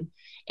permission,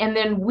 and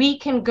then we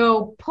can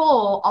go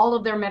pull all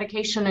of their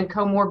medication and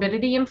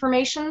comorbidity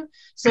information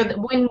so that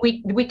when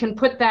we can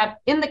put that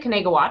in the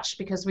Kinega Watch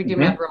because we do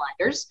med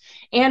reminders,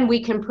 and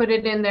we can put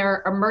it in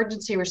their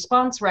emergency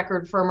response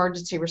record for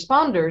emergency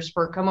responders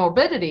for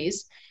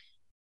comorbidities.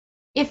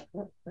 If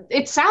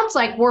it sounds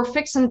like we're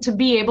fixing to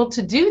be able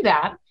to do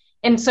that.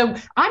 And so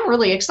I'm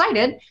really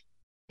excited.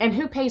 And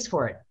who pays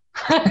for it?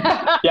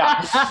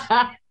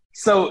 Yeah.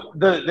 So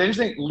the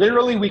interesting,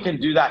 literally we can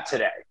do that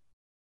today.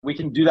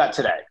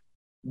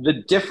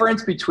 The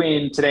difference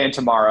between today and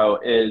tomorrow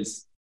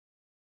is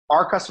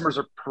our customers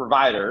are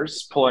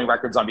providers pulling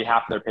records on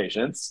behalf of their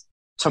patients.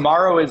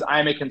 Tomorrow is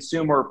I'm a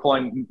consumer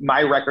pulling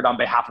my record on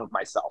behalf of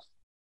myself.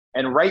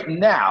 And right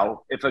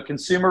now, if a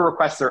consumer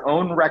requests their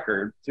own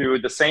record through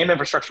the same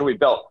infrastructure we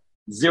built,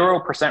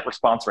 0%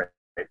 response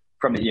rate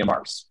from the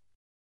EMRs.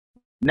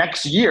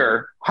 Next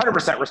year,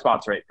 100%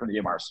 response rate from the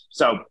EMRs.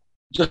 So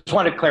just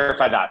wanted to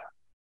clarify that.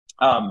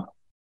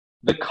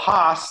 The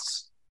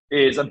cost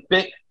is a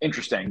bit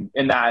interesting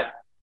in that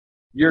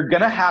you're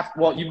going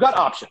to you've got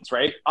options,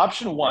 right?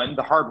 Option one,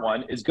 the hard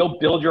one, is go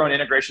build your own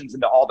integrations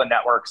into all the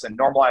networks and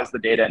normalize the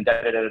data and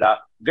da-da-da-da-da.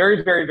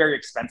 Very, very, very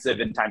expensive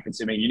and time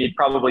consuming. You need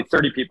probably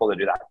 30 people to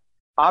do that.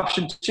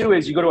 Option two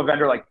is you go to a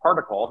vendor like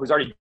Particle, who's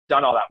already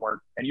done all that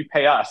work, and you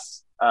pay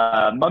us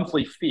a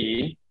monthly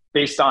fee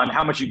based on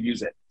how much you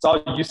use it. It's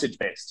all usage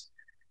based.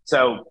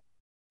 So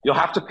you'll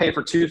have to pay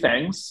for two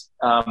things.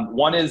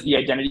 One is the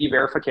identity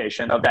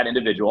verification of that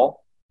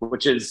individual,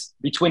 which is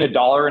between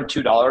 $1 and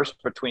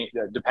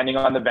 $2 depending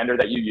on the vendor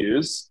that you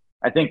use.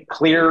 I think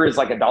Clear is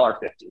like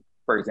 $1.50,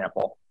 for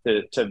example,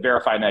 to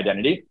verify an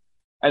identity.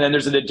 And then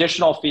there's an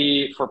additional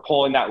fee for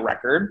pulling that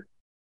record.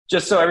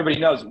 Just so everybody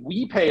knows,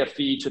 we pay a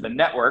fee to the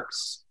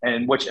networks,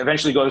 and which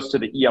eventually goes to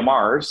the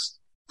EMRs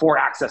for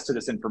access to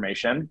this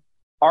information.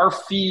 Our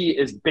fee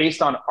is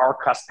based on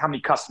how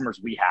many customers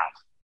we have.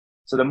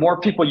 So the more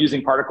people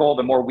using Particle,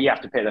 the more we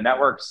have to pay the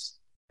networks.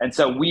 And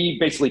so we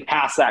basically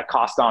pass that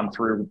cost on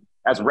through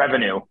as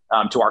revenue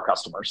to our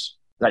customers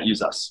that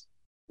use us.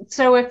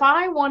 So if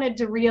I wanted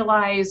to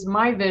realize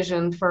my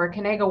vision for a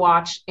Kinega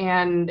Watch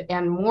and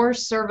more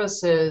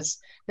services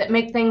that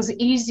make things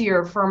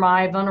easier for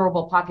my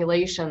vulnerable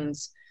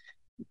populations,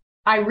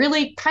 I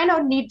really kind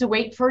of need to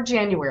wait for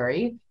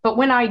January. But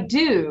when I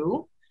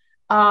do,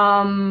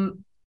 I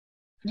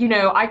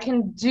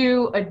can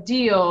do a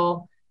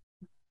deal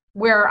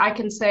where I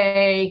can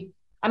say,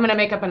 I'm going to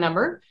make up a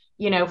number,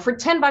 for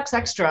 $10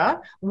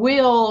 extra,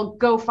 we'll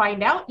go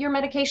find out your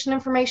medication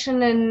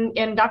information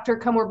and doctor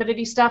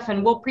comorbidity stuff,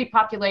 and we'll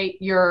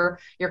pre-populate your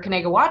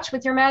Kinega Watch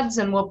with your meds,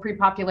 and we'll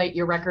pre-populate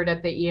your record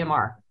at the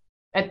EMR,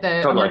 at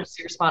the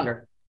emergency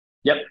responder.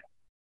 Yep.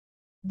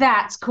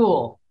 That's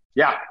cool.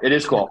 Yeah, it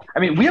is cool.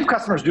 I mean, we have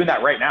customers doing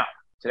that right now,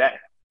 today.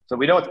 So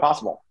we know it's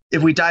possible.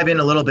 If we dive in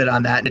a little bit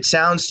on that, it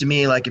sounds to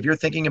me like if you're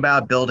thinking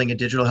about building a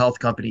digital health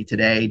company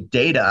today,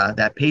 data,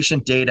 that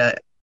patient data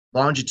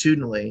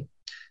longitudinally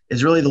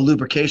is really the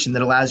lubrication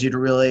that allows you to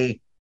really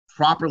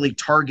properly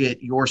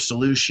target your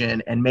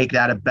solution and make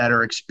that a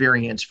better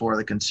experience for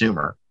the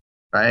consumer,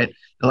 right? It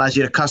allows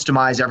you to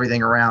customize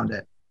everything around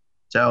it.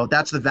 So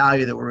that's the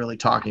value that we're really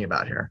talking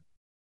about here.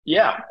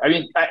 Yeah, I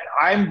mean,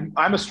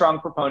 I'm a strong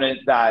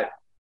proponent that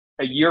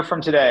a year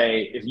from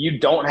today, if you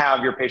don't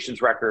have your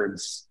patient's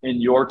records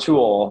in your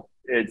tool,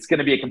 it's going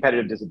to be a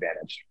competitive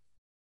disadvantage.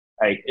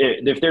 Like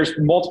if there's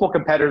multiple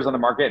competitors on the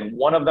market and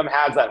one of them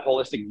has that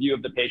holistic view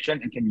of the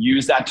patient and can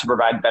use that to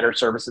provide better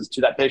services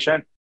to that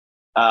patient,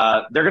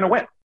 they're going to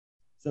win.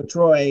 So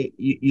Troy,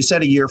 you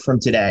said a year from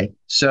today.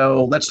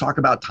 So let's talk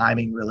about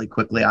timing really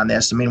quickly on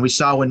this. I mean, we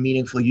saw when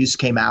Meaningful Use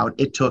came out,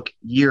 it took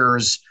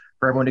years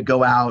for everyone to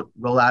go out,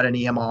 roll out an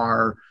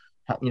EMR,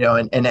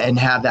 and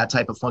have that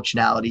type of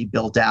functionality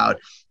built out.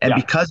 And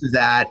because of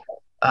that,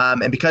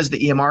 and because the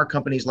EMR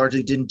companies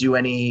largely didn't do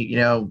any,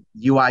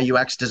 UI,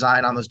 UX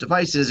design on those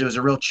devices, it was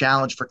a real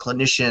challenge for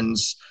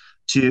clinicians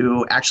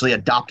to actually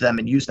adopt them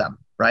and use them,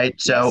 right?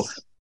 So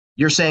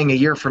you're saying a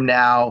year from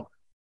now,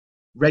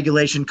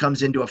 regulation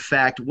comes into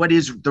effect. What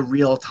is the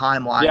real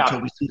timeline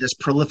until we see this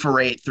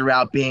proliferate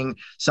throughout being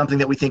something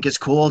that we think is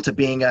cool to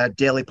being a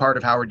daily part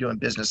of how we're doing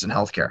business in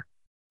healthcare?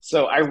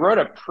 So I wrote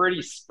a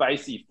pretty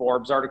spicy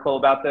Forbes article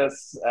about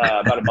this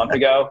about a month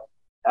ago.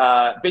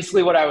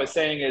 Basically what I was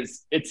saying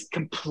is it's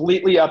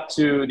completely up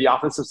to the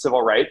Office of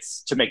Civil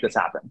Rights to make this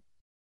happen.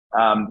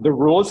 The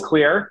rule is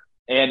clear,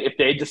 and if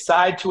they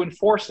decide to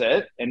enforce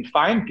it and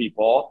fine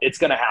people, it's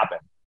going to happen.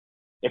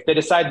 If they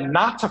decide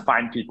not to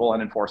fine people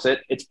and enforce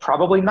it, it's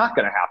probably not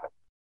going to happen.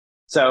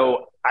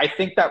 So I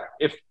think that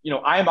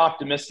I am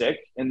optimistic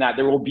in that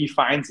there will be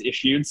fines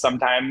issued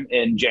sometime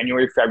in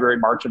January, February,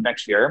 March of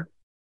next year.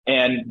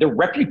 And the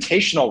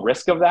reputational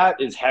risk of that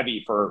is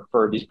heavy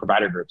for these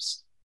provider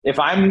groups. If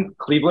I'm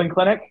Cleveland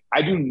Clinic,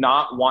 I do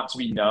not want to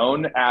be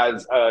known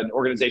as an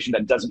organization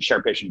that doesn't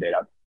share patient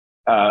data,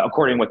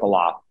 according with the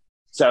law.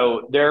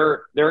 So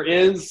there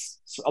is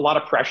a lot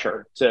of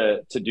pressure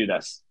to do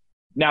this.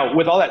 Now,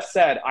 with all that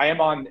said, I am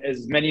on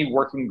as many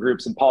working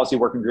groups and policy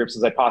working groups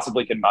as I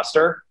possibly can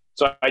muster.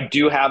 So I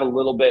do have a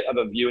little bit of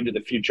a view into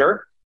the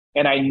future.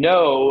 And I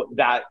know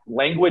that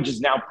language is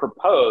now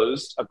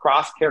proposed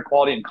across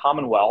Carequality and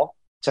Commonwealth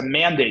to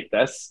mandate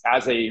this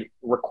as a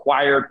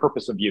required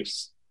purpose of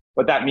use.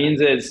 What that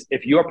means is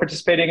if you are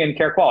participating in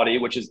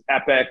Carequality, which is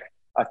Epic,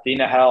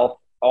 Athena Health,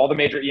 all the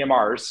major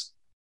EMRs,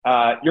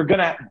 you're going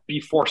to be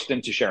forced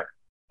into sharing.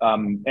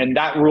 And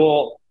that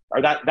rule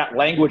or that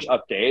language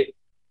update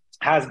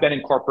has been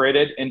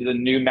incorporated into the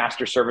new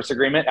master service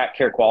agreement at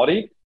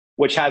Carequality,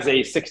 which has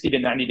a 60 to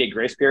 90 day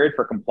grace period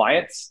for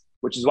compliance,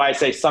 which is why I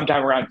say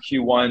sometime around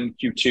Q1,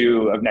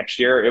 Q2 of next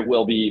year, it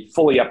will be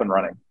fully up and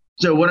running.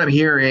 So what I'm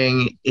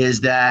hearing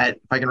is that,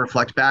 if I can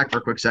reflect back for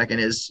a quick second,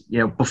 is,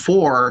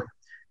 before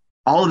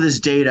all of this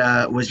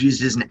data was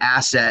used as an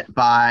asset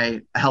by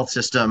a health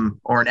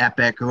system or an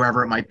Epic,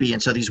 whoever it might be.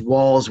 And so these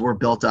walls were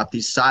built up,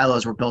 these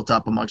silos were built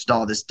up amongst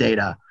all this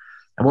data.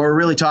 And what we're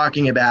really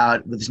talking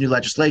about with this new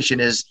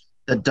legislation is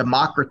the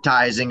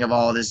democratizing of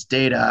all of this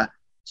data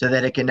so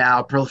that it can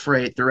now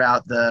proliferate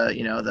throughout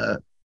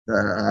the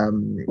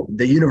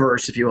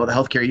universe, if you will, the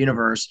healthcare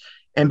universe,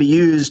 and be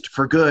used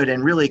for good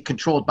and really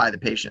controlled by the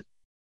patient.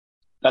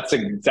 That's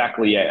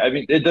exactly it. I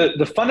mean,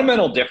 the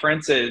fundamental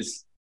difference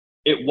is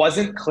it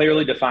wasn't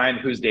clearly defined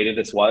whose data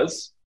this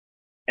was.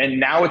 And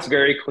now it's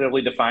very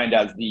clearly defined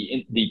as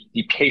the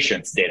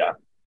patient's data.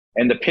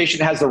 And the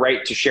patient has the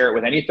right to share it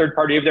with any third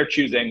party of their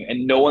choosing,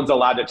 and no one's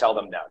allowed to tell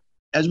them no.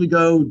 As we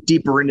go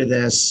deeper into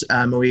this,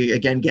 we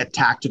again get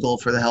tactical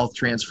for the health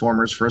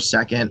transformers for a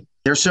second.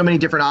 There's so many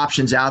different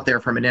options out there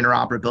from an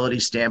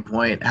interoperability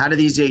standpoint. How do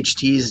these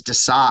HTs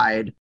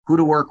decide who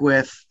to work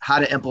with, how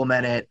to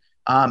implement it,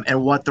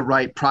 and what the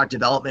right product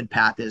development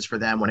path is for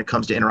them when it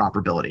comes to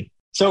interoperability?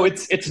 So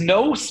it's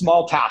no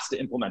small task to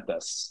implement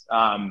this.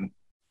 I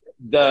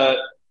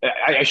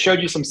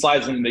showed you some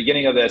slides in the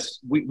beginning of this.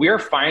 We are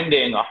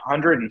finding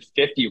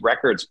 150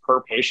 records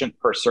per patient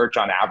per search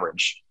on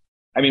average.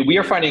 I mean, we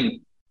are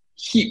finding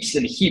heaps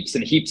and heaps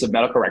and heaps of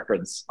medical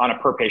records on a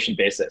per patient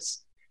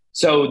basis.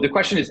 So the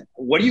question is,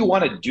 what do you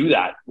want to do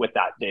that with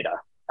that data?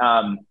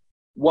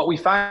 What we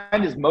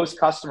find is most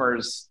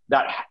customers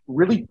that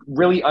really,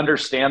 really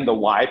understand the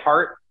why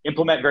part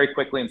implement very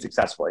quickly and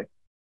successfully.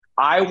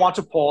 I want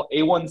to pull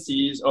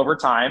A1Cs over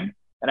time,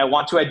 and I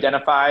want to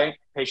identify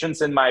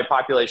patients in my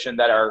population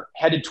that are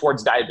headed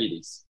towards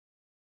diabetes.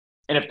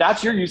 And if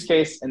that's your use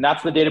case and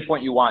that's the data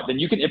point you want, then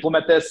you can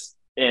implement this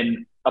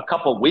in a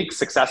couple of weeks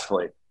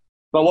successfully.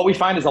 But what we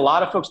find is a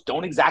lot of folks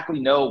don't exactly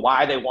know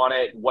why they want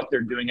it, what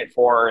they're doing it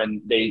for,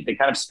 and they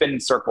kind of spin in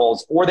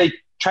circles, or they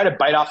try to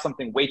bite off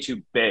something way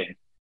too big.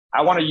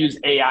 I want to use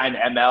AI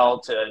and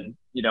ML to,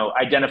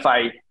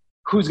 identify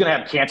who's going to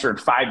have cancer in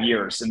 5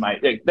 years.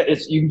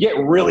 You can get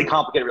really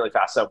complicated really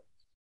fast. So,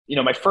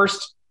 my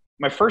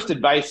first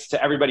advice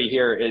to everybody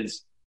here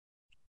is,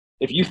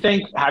 if you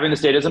think having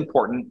this data is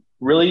important,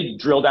 really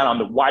drill down on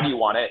the why do you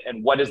want it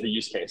and what is the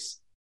use case.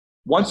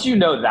 Once you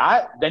know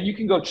that, then you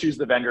can go choose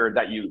the vendor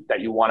that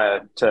you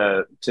want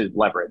to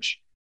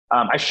leverage.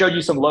 I showed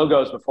you some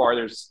logos before.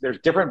 There's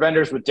different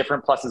vendors with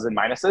different pluses and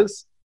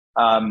minuses.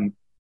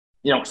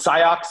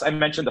 Ciox, I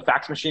mentioned the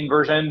fax machine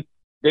version.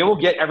 They will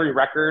get every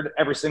record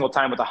every single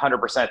time with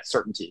 100%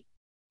 certainty.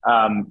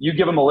 You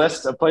give them a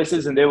list of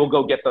places and they will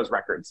go get those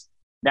records.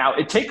 Now,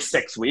 it takes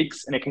 6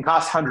 weeks and it can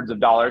cost hundreds of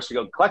dollars to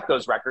go collect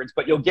those records,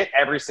 but you'll get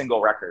every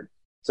single record.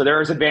 So there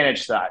is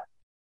advantage to that.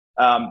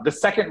 The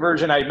second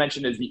version I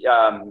mentioned is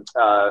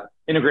the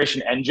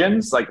integration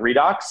engines like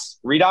Redox.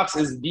 Redox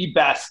is the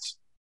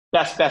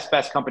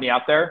best company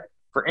out there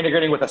for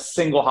integrating with a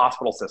single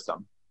hospital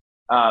system.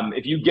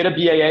 If you get a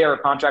BAA or a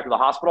contract with a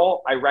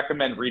hospital, I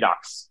recommend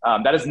Redox.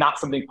 That is not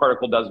something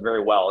Particle does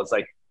very well. It's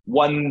like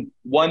one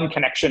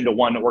connection to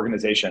one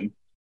organization.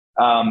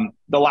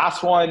 The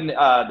last one,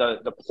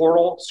 the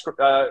portal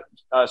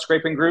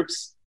scraping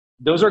groups,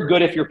 those are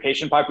good if your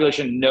patient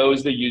population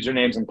knows the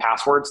usernames and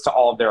passwords to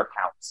all of their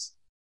accounts.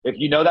 If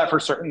you know that for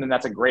certain, then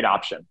that's a great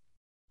option.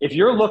 If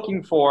you're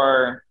looking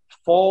for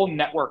full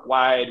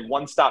network-wide,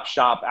 one-stop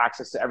shop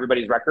access to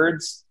everybody's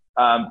records,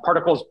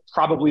 Particle is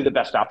probably the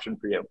best option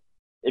for you.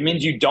 It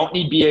means you don't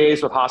need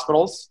BAAs with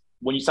hospitals.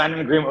 When you sign an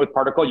agreement with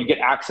Particle, you get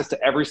access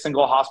to every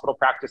single hospital,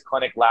 practice,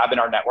 clinic, lab in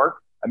our network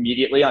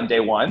immediately on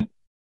day one.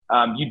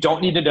 You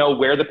don't need to know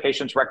where the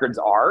patient's records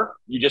are.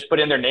 You just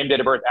put in their name, date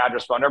of birth,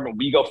 address, phone number, and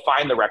we go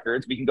find the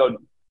records. We can go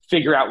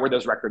figure out where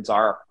those records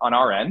are on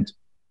our end.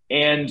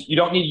 And you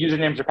don't need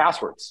usernames or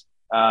passwords.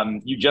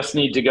 You just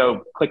need to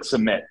go click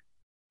submit.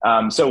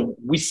 So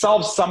we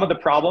solve some of the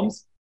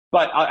problems,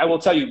 but I will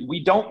tell you,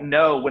 we don't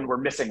know when we're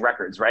missing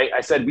records, right?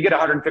 I said we get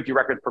 150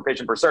 records per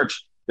patient per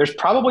search. There's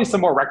probably some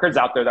more records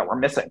out there that we're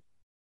missing.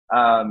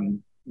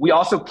 We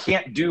also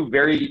can't do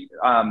very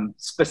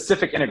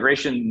specific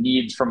integration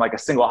needs from like a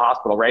single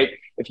hospital, right?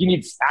 If you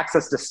need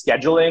access to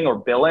scheduling or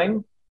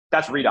billing,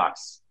 that's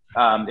Redox.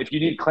 If you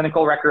need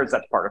clinical records,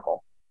 that's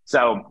Particle.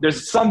 So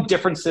there's some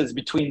differences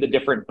between the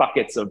different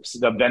buckets of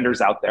the vendors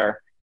out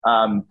there.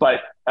 But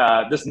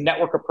this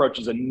network approach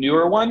is a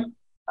newer one,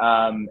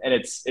 and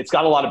it's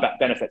got a lot of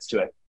benefits to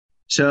it.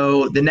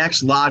 So the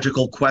next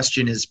logical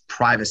question is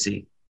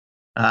privacy.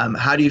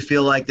 How do you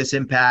feel like this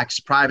impacts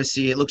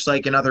privacy? It looks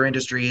like in other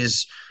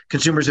industries,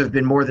 consumers have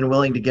been more than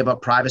willing to give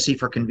up privacy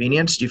for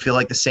convenience. Do you feel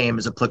like the same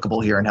is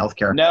applicable here in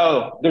healthcare?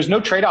 No, there's no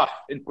trade-off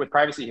with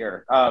privacy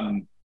here.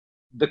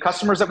 The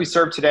customers that we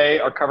serve today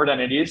are covered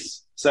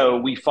entities. So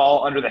we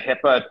fall under the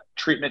HIPAA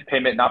treatment,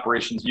 payment, and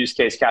operations use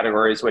case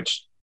categories,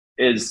 which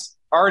is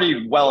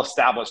already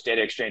well-established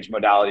data exchange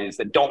modalities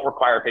that don't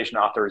require patient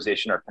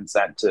authorization or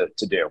consent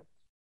to do.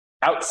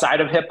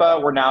 Outside of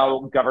HIPAA, we're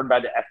now governed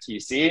by the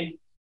FTC.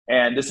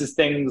 And this is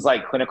things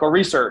like clinical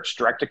research,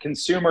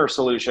 direct-to-consumer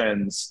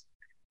solutions,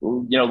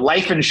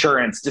 life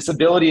insurance,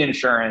 disability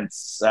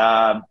insurance,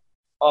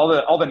 all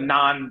the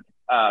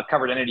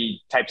non-covered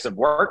entity types of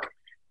work.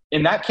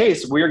 In that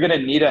case, we're going to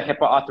need a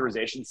HIPAA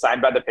authorization signed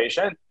by the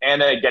patient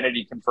and an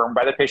identity confirmed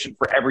by the patient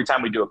for every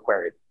time we do a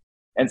query.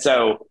 And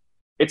so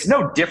it's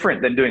no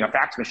different than doing a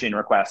fax machine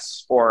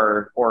request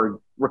or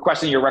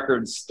requesting your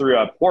records through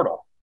a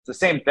portal. It's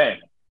the same thing.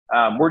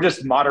 We're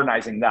just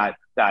modernizing that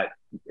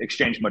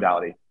exchange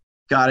modality.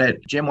 Got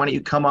it. Jim, why don't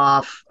you come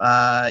off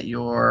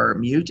your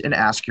mute and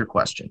ask your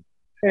question?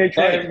 Hey,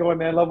 Troy, how's it going,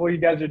 man? Love what you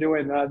guys are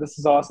doing. This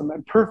is awesome.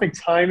 And perfect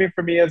timing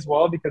for me as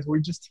well, because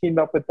we just teamed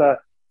up with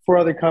 4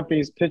 other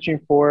companies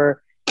pitching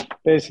for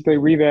basically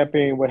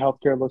revamping what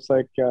healthcare looks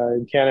like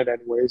in Canada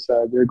anyways.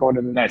 They're going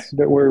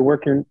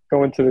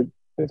to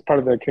it's part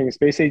of the Canadian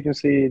Space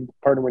Agency,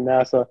 partner with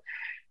NASA.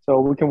 So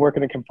we can work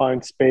in a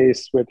confined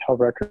space with health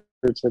records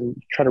and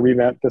try to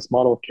revamp this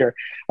model of care.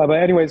 But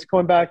anyways,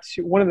 going back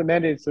to one of the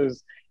mandates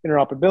is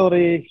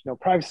interoperability,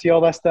 privacy,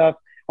 all that stuff.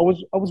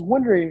 I was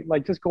wondering,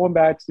 like, just going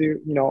back to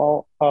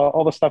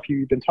all the stuff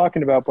you've been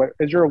talking about, but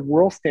is there a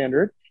world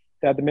standard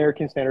that the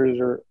American standards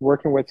are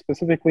working with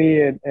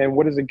specifically, and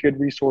what is a good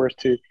resource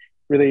to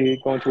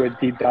really go into a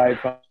deep dive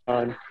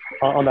on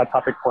that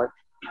topic point?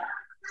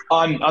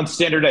 On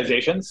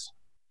standardizations?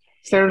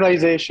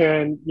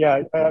 Standardization,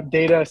 yeah,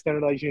 data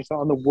standardization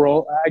on the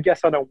world, I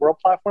guess on a world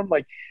platform.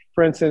 Like,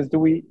 for instance,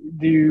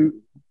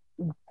 do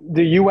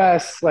the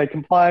US like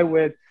comply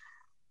with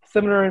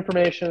similar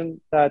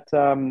information that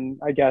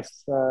I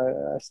guess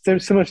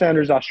similar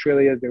standards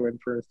Australia is doing,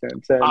 for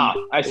instance? And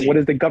I see. what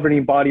is the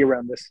governing body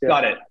around this? Yeah.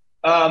 Got it.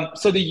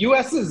 So the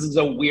US is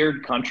a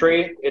weird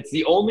country. It's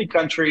the only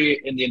country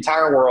in the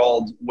entire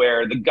world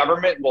where the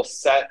government will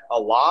set a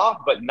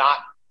law but not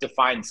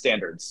define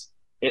standards.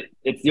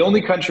 It's the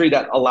only country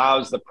that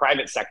allows the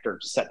private sector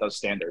to set those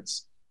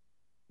standards.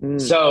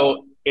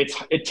 So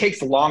it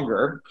takes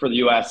longer for the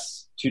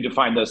US to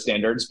define those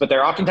standards, but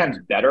they're oftentimes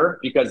better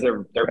because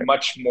they're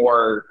much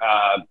more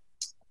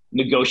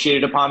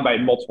negotiated upon by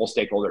multiple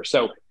stakeholders.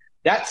 So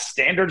that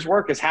standards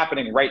work is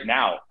happening right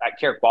now at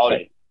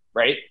Carequality,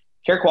 right?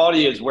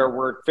 Carequality is where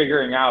we're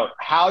figuring out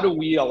how do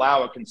we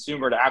allow a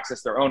consumer to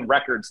access their own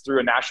records through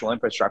a national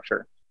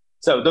infrastructure.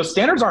 So those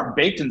standards aren't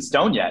baked in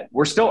stone yet.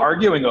 We're still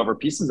arguing over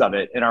pieces of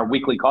it in our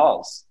weekly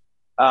calls.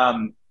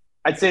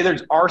 I'd say there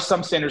are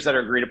some standards that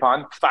are agreed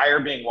upon,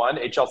 FHIR being one,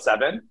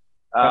 HL7.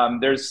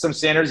 There's some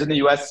standards in the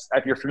US,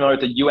 if you're familiar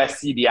with the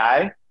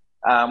USCBI,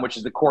 which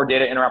is the Core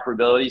Data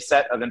Interoperability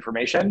Set of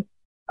Information.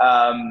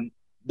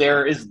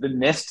 There is the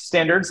NIST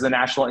standards, the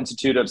National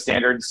Institute of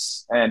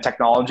Standards and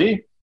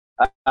Technology.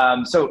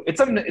 So it's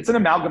an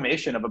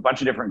amalgamation of a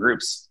bunch of different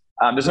groups.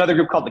 There's another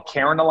group called the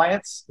Karen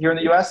Alliance here in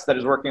the US that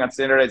is working on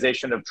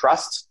standardization of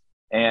trust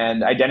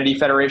and identity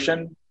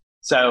federation.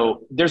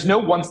 So there's no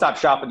one-stop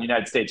shop in the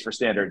United States for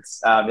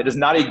standards. It is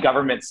not a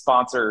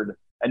government-sponsored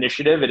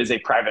initiative. It is a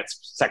private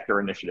sector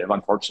initiative,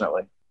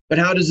 unfortunately. But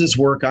how does this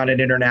work on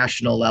an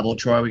international level,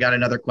 Troy? We got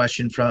another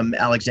question from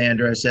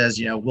Alexandra. It says,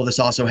 will this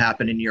also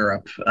happen in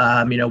Europe?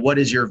 What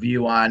is your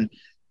view on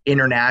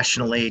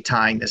internationally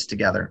tying this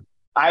together?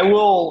 I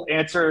will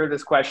answer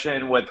this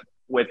question with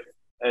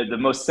the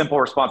most simple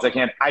response I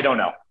can. I don't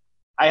know.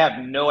 I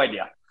have no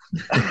idea.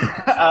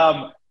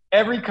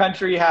 Every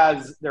country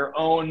has their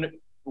own,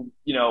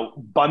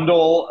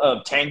 bundle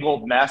of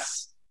tangled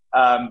mess.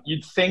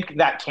 You'd think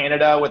that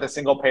Canada with a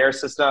single payer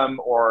system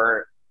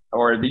or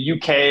the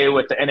UK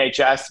with the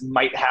NHS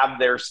might have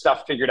their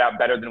stuff figured out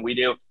better than we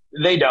do.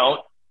 They don't.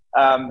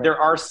 There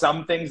are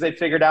some things they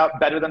figured out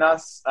better than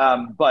us.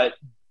 But,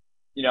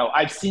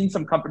 I've seen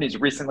some companies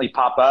recently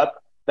pop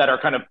up that are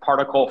kind of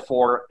Particle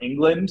for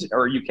England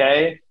or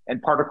UK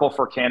and Particle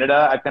for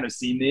Canada. I've kind of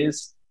seen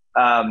these.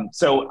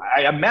 So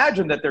I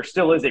imagine that there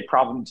still is a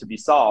problem to be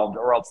solved,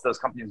 or else those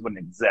companies wouldn't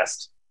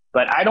exist.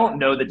 But I don't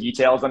know the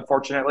details,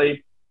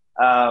 unfortunately.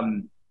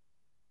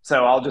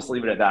 So I'll just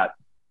leave it at that.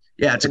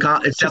 Yeah, it's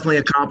definitely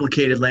a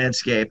complicated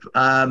landscape.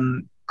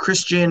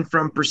 Christian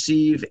from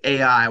Perceive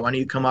AI, why don't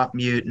you come off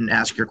mute and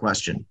ask your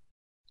question?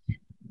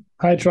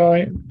 Hi,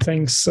 Troy.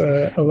 Thanks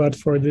a lot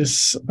for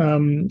this.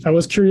 I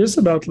was curious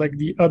about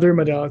the other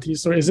modalities.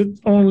 So is it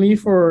only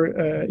for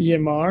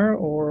EMR,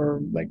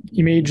 or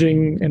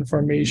imaging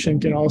information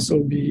can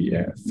also be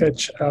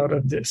fetched out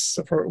of this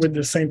with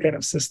the same kind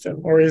of system?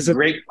 Or is it?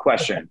 Great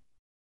question.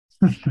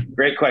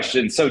 Great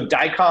question. So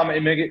DICOM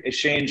Image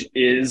Exchange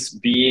is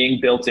being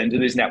built into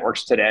these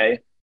networks today.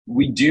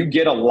 We do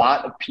get a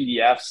lot of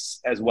PDFs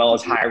as well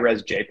as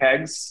high-res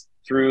JPEGs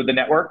through the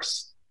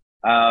networks.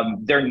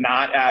 They're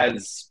not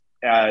as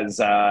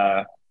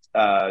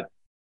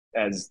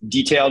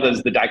detailed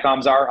as the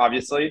DICOMs are,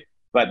 obviously,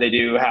 but they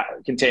do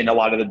contain a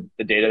lot of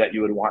the data that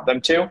you would want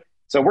them to.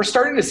 So we're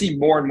starting to see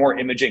more and more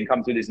imaging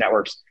come through these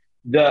networks.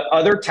 The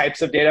other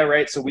types of data,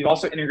 right? So we've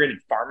also integrated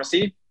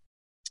pharmacy.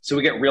 So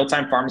we get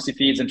real-time pharmacy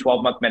feeds and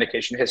 12-month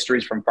medication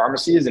histories from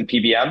pharmacies and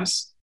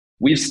PBMs.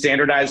 We've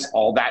standardized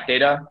all that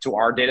data to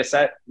our data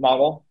set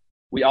model.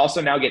 We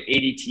also now get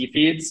ADT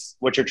feeds,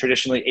 which are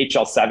traditionally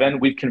HL7.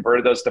 We've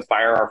converted those to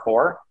FHIR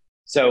R4.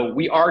 So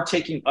we are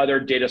taking other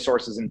data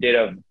sources and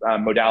data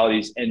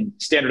modalities and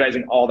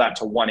standardizing all that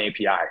to one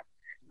API.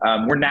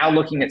 We're now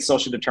looking at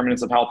social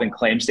determinants of health and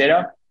claims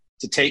data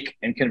to take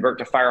and convert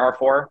to FHIR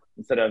R4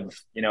 instead of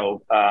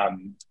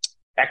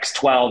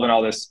X12 and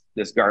all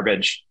this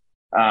garbage.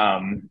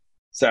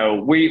 So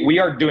we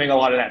are doing a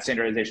lot of that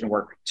standardization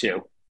work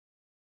too.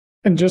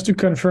 And just to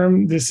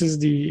confirm, it's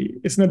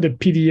not the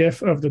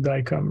PDF of the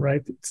DICOM,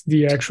 right? It's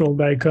the actual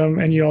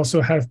DICOM, and you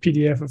also have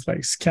PDF of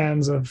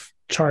scans of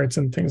charts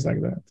and things like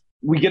that.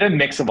 We get a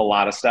mix of a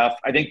lot of stuff.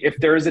 I think if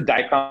there is a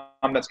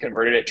DICOM that's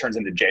converted, it turns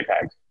into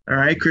JPEG. All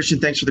right, Christian,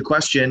 thanks for the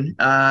question.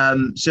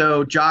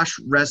 So Josh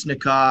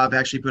Resnikov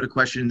actually put a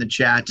question in the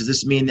chat. Does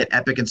this mean that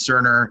Epic and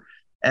Cerner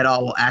et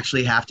al. Will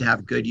actually have to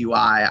have good UI?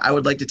 I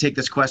would like to take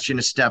this question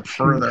a step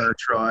further,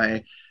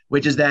 Troy,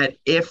 which is that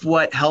if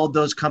what held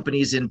those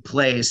companies in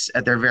place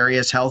at their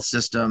various health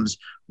systems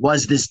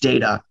was this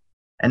data,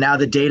 and now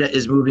the data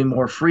is moving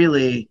more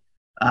freely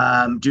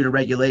due to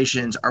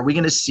regulations, are we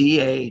going to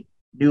see a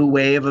new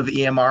wave of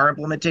EMR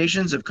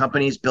implementations, of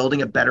companies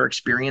building a better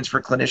experience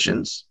for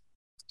clinicians?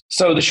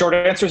 So the short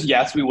answer is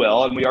yes, we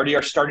will. And we already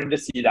are starting to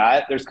see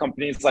that. There's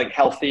companies like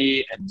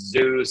Healthy and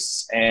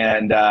Zeus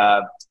and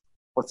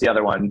what's the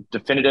other one?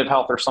 Definitive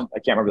Health or something. I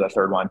can't remember the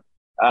third one.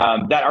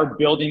 That are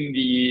building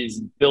these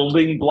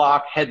building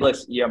block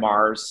headless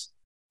EMRs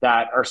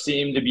that are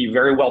seem to be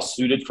very well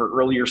suited for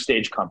earlier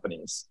stage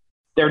companies.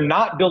 They're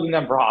not building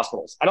them for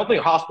hospitals. I don't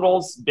think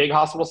hospitals, big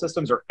hospital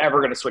systems, are ever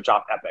going to switch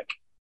off Epic.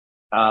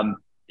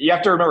 You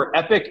have to remember,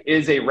 Epic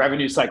is a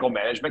revenue cycle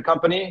management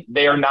company.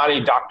 They are not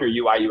a doctor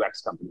UI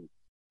UX company.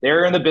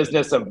 They're in the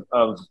business of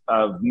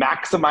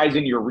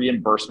maximizing your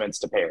reimbursements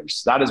to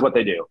payers. That is what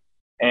they do.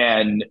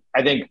 And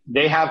I think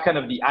they have kind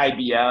of the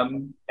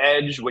IBM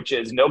edge, which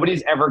is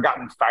nobody's ever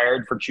gotten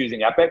fired for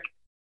choosing Epic.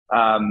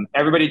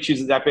 Everybody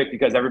chooses Epic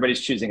because everybody's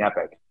choosing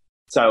Epic.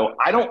 So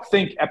I don't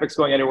think Epic's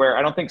going anywhere.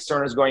 I don't think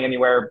Cerner's going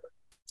anywhere.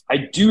 I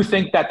do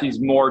think that these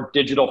more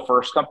digital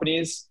first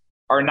companies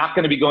are not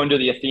going to be going to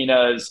the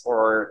Athenas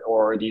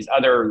or these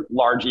other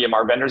large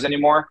EMR vendors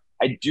anymore.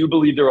 I do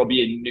believe there will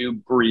be a new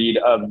breed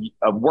of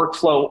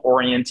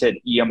workflow-oriented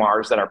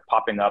EMRs that are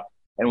popping up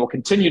and will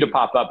continue to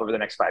pop up over the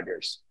next 5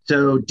 years.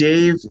 So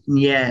Dave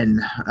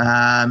Nguyen,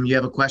 you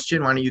have a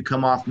question? Why don't you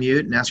come off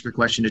mute and ask your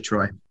question to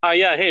Troy?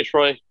 Yeah. Hey,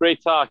 Troy.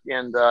 Great talk.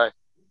 And so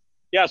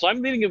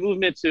I'm leading a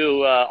movement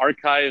to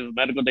archive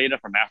medical data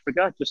from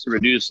Africa just to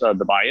reduce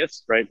the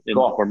bias, right,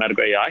 for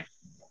medical AI.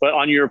 But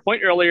on your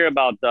point earlier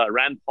about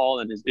Rand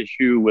Paul and his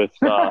issue with,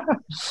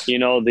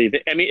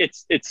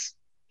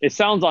 it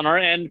sounds on our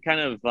end kind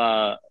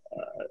of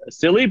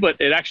silly, but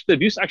the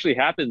abuse actually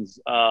happens.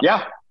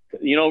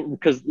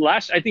 Because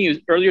I think it was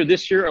earlier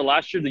this year or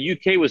last year, the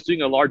UK was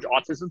doing a large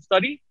autism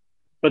study,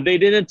 but they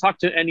didn't talk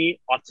to any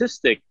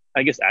autistic,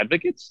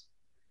 advocates,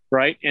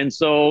 right? And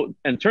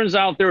turns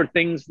out there were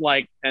things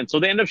so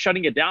they ended up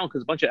shutting it down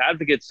because a bunch of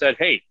advocates said,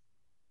 hey,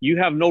 you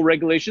have no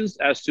regulations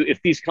as to if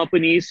these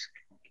companies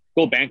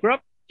go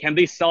bankrupt, can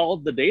they sell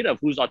the data of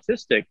who's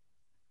autistic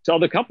to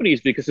other companies?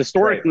 Because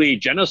historically,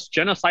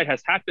 genocide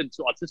has happened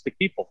to autistic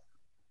people,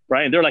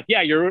 right? And they're like,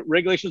 yeah, your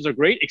regulations are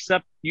great,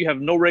 except you have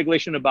no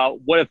regulation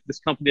about what if this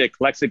company that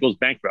collects it goes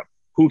bankrupt?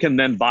 Who can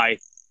then buy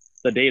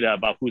the data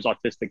about who's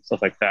autistic,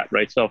 stuff like that,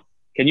 right? So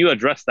can you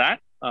address that?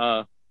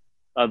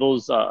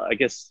 Those,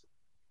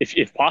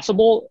 if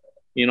possible,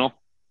 safety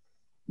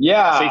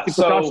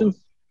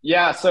precautions?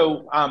 Yeah,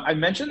 so I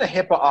mentioned the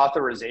HIPAA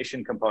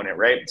authorization component,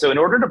 right? So in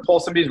order to pull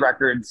somebody's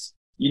records,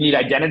 you need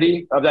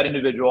identity of that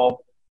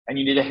individual, and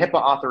you need a HIPAA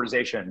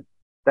authorization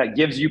that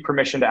gives you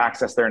permission to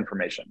access their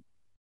information.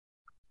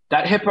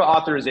 That HIPAA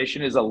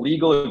authorization is a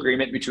legal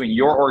agreement between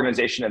your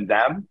organization and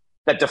them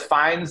that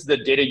defines the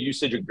data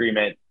usage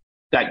agreement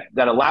that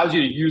allows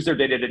you to use their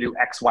data to do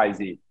X, Y,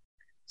 Z.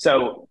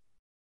 So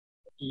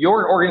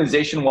your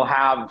organization will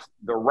have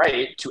the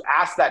right to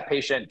ask that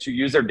patient to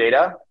use their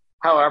data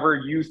however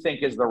you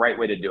think is the right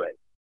way to do it.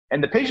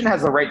 And the patient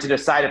has the right to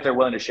decide if they're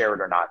willing to share it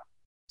or not.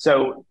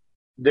 So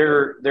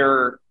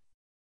there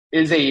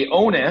is a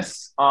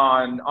onus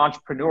on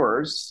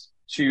entrepreneurs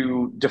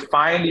to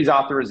define these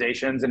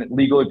authorizations and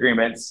legal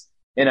agreements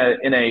in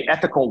a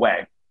ethical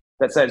way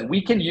that says we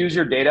can use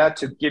your data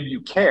to give you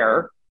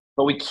care,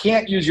 but we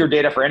can't use your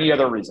data for any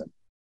other reason.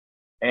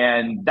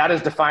 And that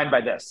is defined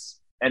by this.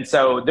 And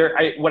so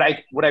what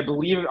I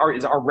believe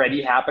is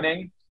already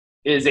happening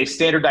is a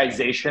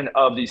standardization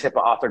of these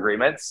HIPAA auth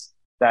agreements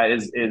that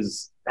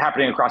is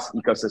happening across the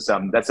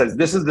ecosystem that says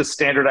this is the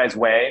standardized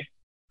way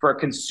for a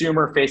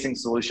consumer-facing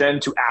solution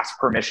to ask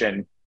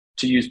permission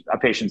to use a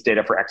patient's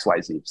data for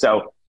XYZ.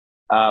 So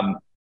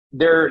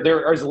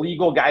there is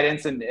legal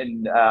guidance and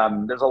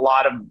there's a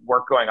lot of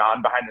work going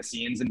on behind the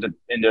scenes into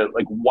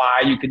like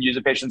why you can use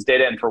a patient's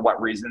data and for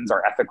what reasons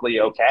are ethically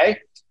okay.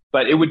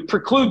 But it would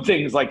preclude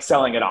things like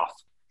selling it off.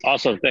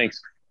 Awesome, thanks.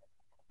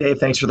 Dave,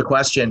 thanks for the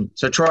question.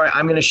 So Troy,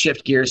 I'm going to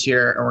shift gears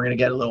here and we're going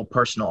to get a little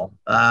personal.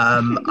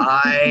 We're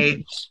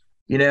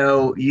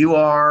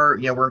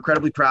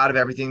incredibly proud of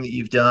everything that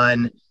you've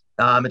done.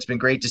 It's been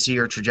great to see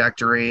your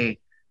trajectory.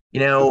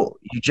 You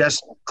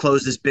just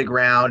closed this big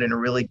round in a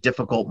really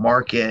difficult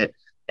market.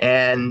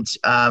 And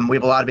we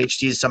have a lot of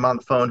HTs, some on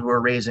the phone who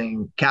are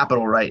raising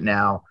capital right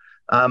now.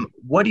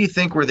 What do you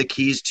think were the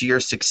keys to your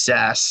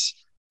success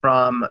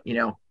from,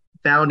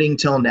 founding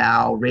till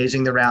now,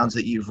 raising the rounds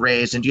that you've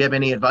raised? And do you have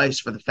any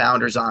advice for the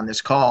founders on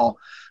this call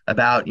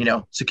about,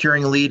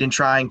 securing a lead in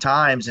trying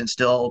times and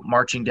still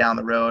marching down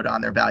the road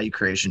on their value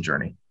creation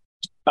journey?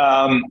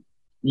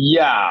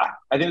 Yeah,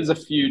 I think there's a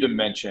few to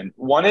mention.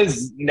 One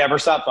is never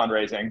stop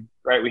fundraising,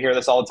 right? We hear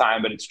this all the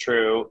time, but it's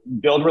true.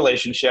 Build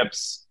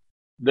relationships.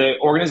 The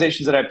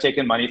organizations that I've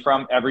taken money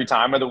from every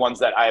time are the ones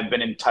that I've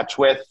been in touch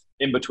with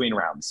in between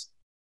rounds.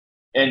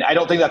 And I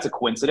don't think that's a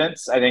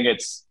coincidence. I think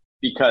it's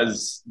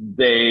because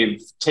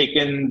they've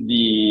taken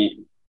the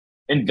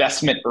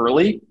investment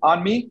early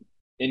on me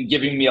in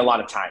giving me a lot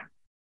of time.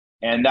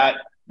 And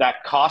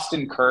that cost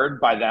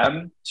incurred by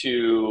them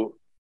to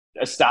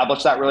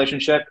establish that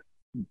relationship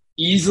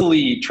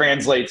easily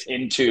translates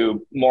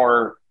into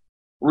more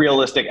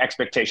realistic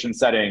expectation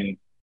setting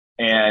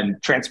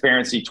and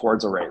transparency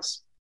towards a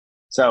raise.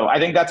 So I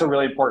think that's a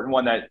really important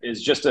one that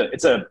is just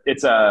it's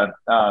a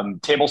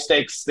table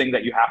stakes thing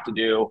that you have to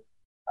do.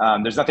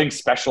 There's nothing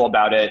special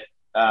about it.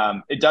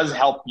 It does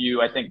help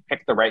you, I think,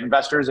 pick the right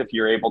investors if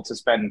you're able to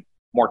spend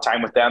more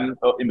time with them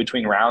in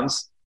between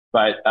rounds,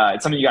 but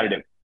it's something you got to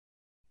do.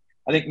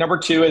 I think number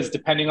 2 is,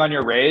 depending on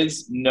your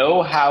raise,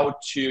 know how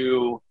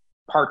to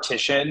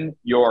partition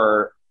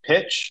your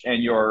pitch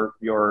and your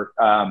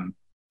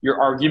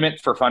argument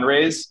for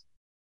fundraise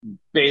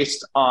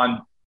based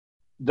on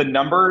the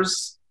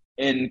numbers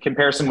in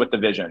comparison with the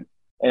vision.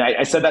 And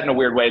I said that in a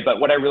weird way, but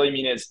what I really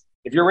mean is,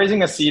 if you're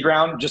raising a seed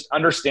round, just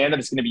understand that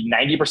it's going to be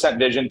 90%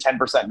 vision,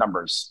 10%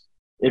 numbers.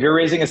 If you're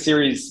raising a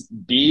Series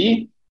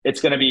B, it's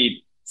going to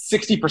be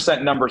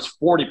 60% numbers,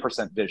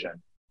 40%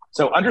 vision.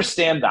 So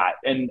understand that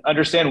and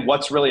understand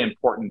what's really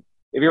important.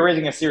 If you're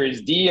raising a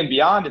Series D and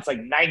beyond, it's like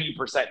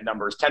 90%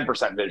 numbers,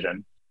 10%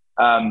 vision.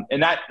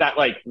 And that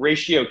like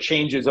ratio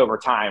changes over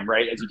time,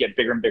 right? As you get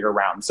bigger and bigger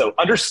rounds. So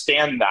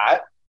understand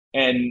that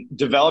and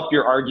develop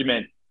your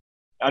argument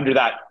under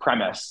that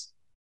premise.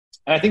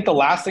 And I think the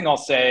last thing I'll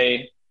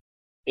say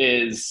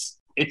is,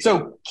 it's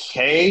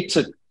okay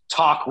to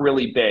talk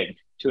really big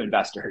to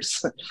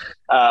investors.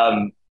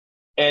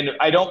 And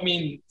I don't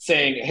mean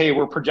saying, hey,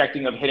 we're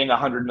projecting of hitting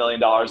 $100 million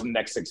in the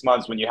next 6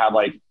 months when you have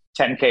like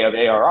 10K of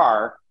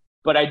ARR.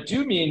 But I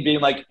do mean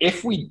being like,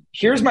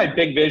 here's my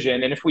big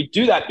vision. And if we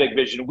do that big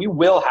vision, we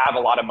will have a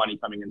lot of money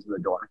coming into the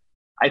door.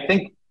 I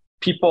think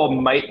people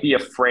might be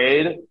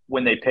afraid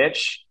when they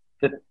pitch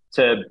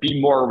to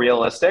be more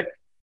realistic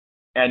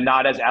and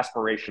not as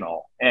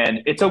aspirational.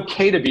 And it's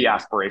okay to be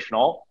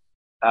aspirational.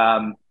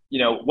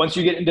 Once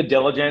you get into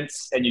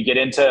diligence and you get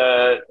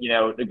into,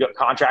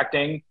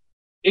 contracting,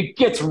 it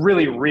gets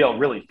really real,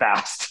 really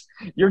fast.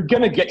 You're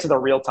going to get to the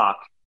real talk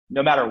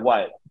no matter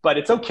what, but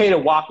it's okay to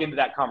walk into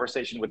that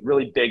conversation with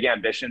really big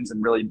ambitions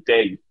and really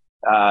big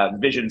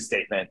vision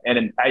statement.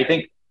 And I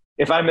think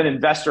if I'm an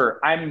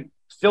investor, I'm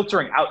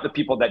filtering out the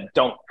people that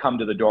don't come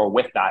to the door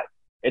with that.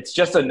 It's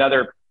just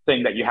another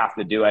thing that you have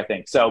to do, I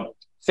think. So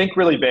think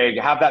really big,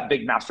 have that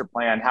big master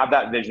plan, have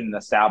that vision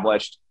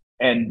established,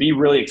 and be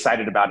really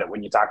excited about it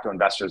when you talk to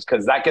investors,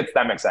 because that gets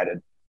them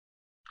excited.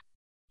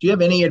 Do you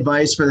have any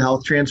advice for the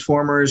health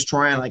transformers,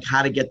 Troy, on like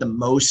how to get the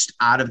most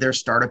out of their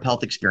startup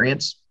health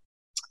experience?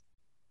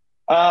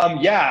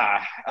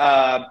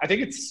 I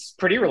think it's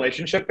pretty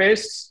relationship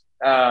based.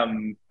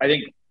 I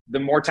think the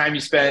more time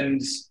you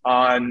spend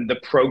on the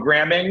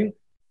programming,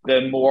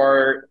 the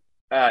more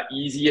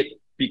easy it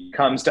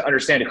becomes to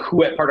understand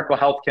who at Particle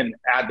Health can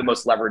add the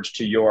most leverage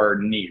to your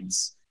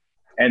needs.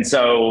 And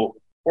so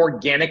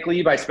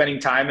organically, by spending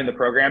time in the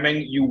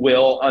programming, you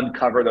will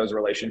uncover those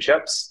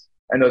relationships,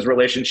 and those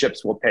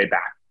relationships will pay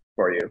back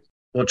for you.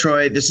 Well,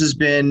 Troy, this has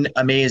been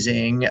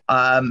amazing.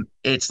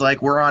 It's like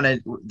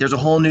there's a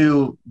whole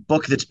new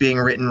book that's being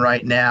written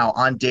right now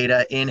on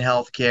data in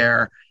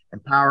healthcare,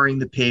 empowering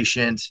the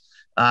patient.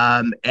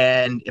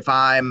 And if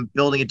I'm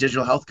building a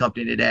digital health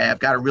company today, I've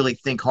got to really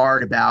think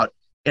hard about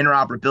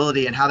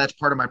interoperability and how that's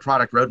part of my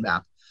product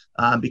roadmap.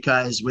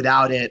 Because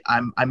without it,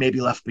 I may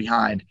be left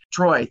behind.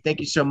 Troy,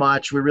 thank you so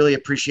much. We really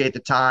appreciate the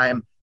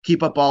time.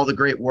 Keep up all the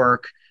great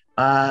work.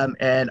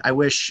 And I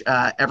wish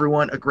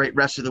everyone a great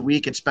rest of the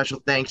week, and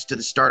special thanks to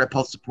the Startup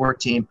Health support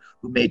team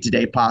who made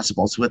today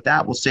possible. So with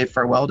that, we'll say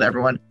farewell to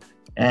everyone.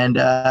 And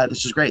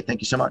this was great.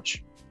 Thank you so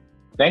much.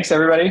 Thanks,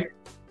 everybody.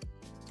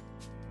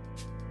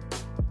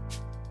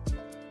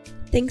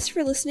 Thanks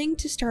for listening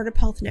to Startup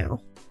Health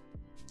Now.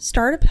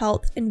 Startup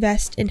Health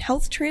invests in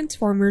health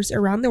transformers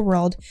around the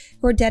world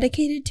who are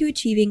dedicated to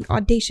achieving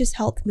audacious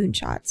health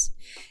moonshots.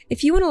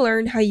 If you want to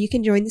learn how you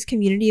can join this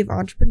community of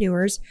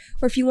entrepreneurs,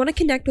 or if you want to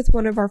connect with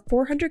one of our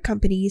 400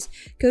 companies,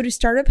 go to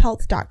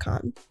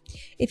startuphealth.com.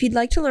 If you'd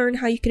like to learn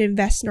how you can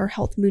invest in our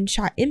Health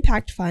Moonshot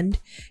Impact Fund,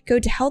 go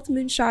to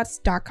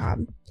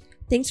healthmoonshots.com.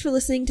 Thanks for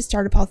listening to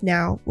Startup Health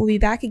Now. We'll be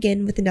back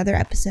again with another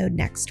episode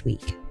next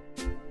week.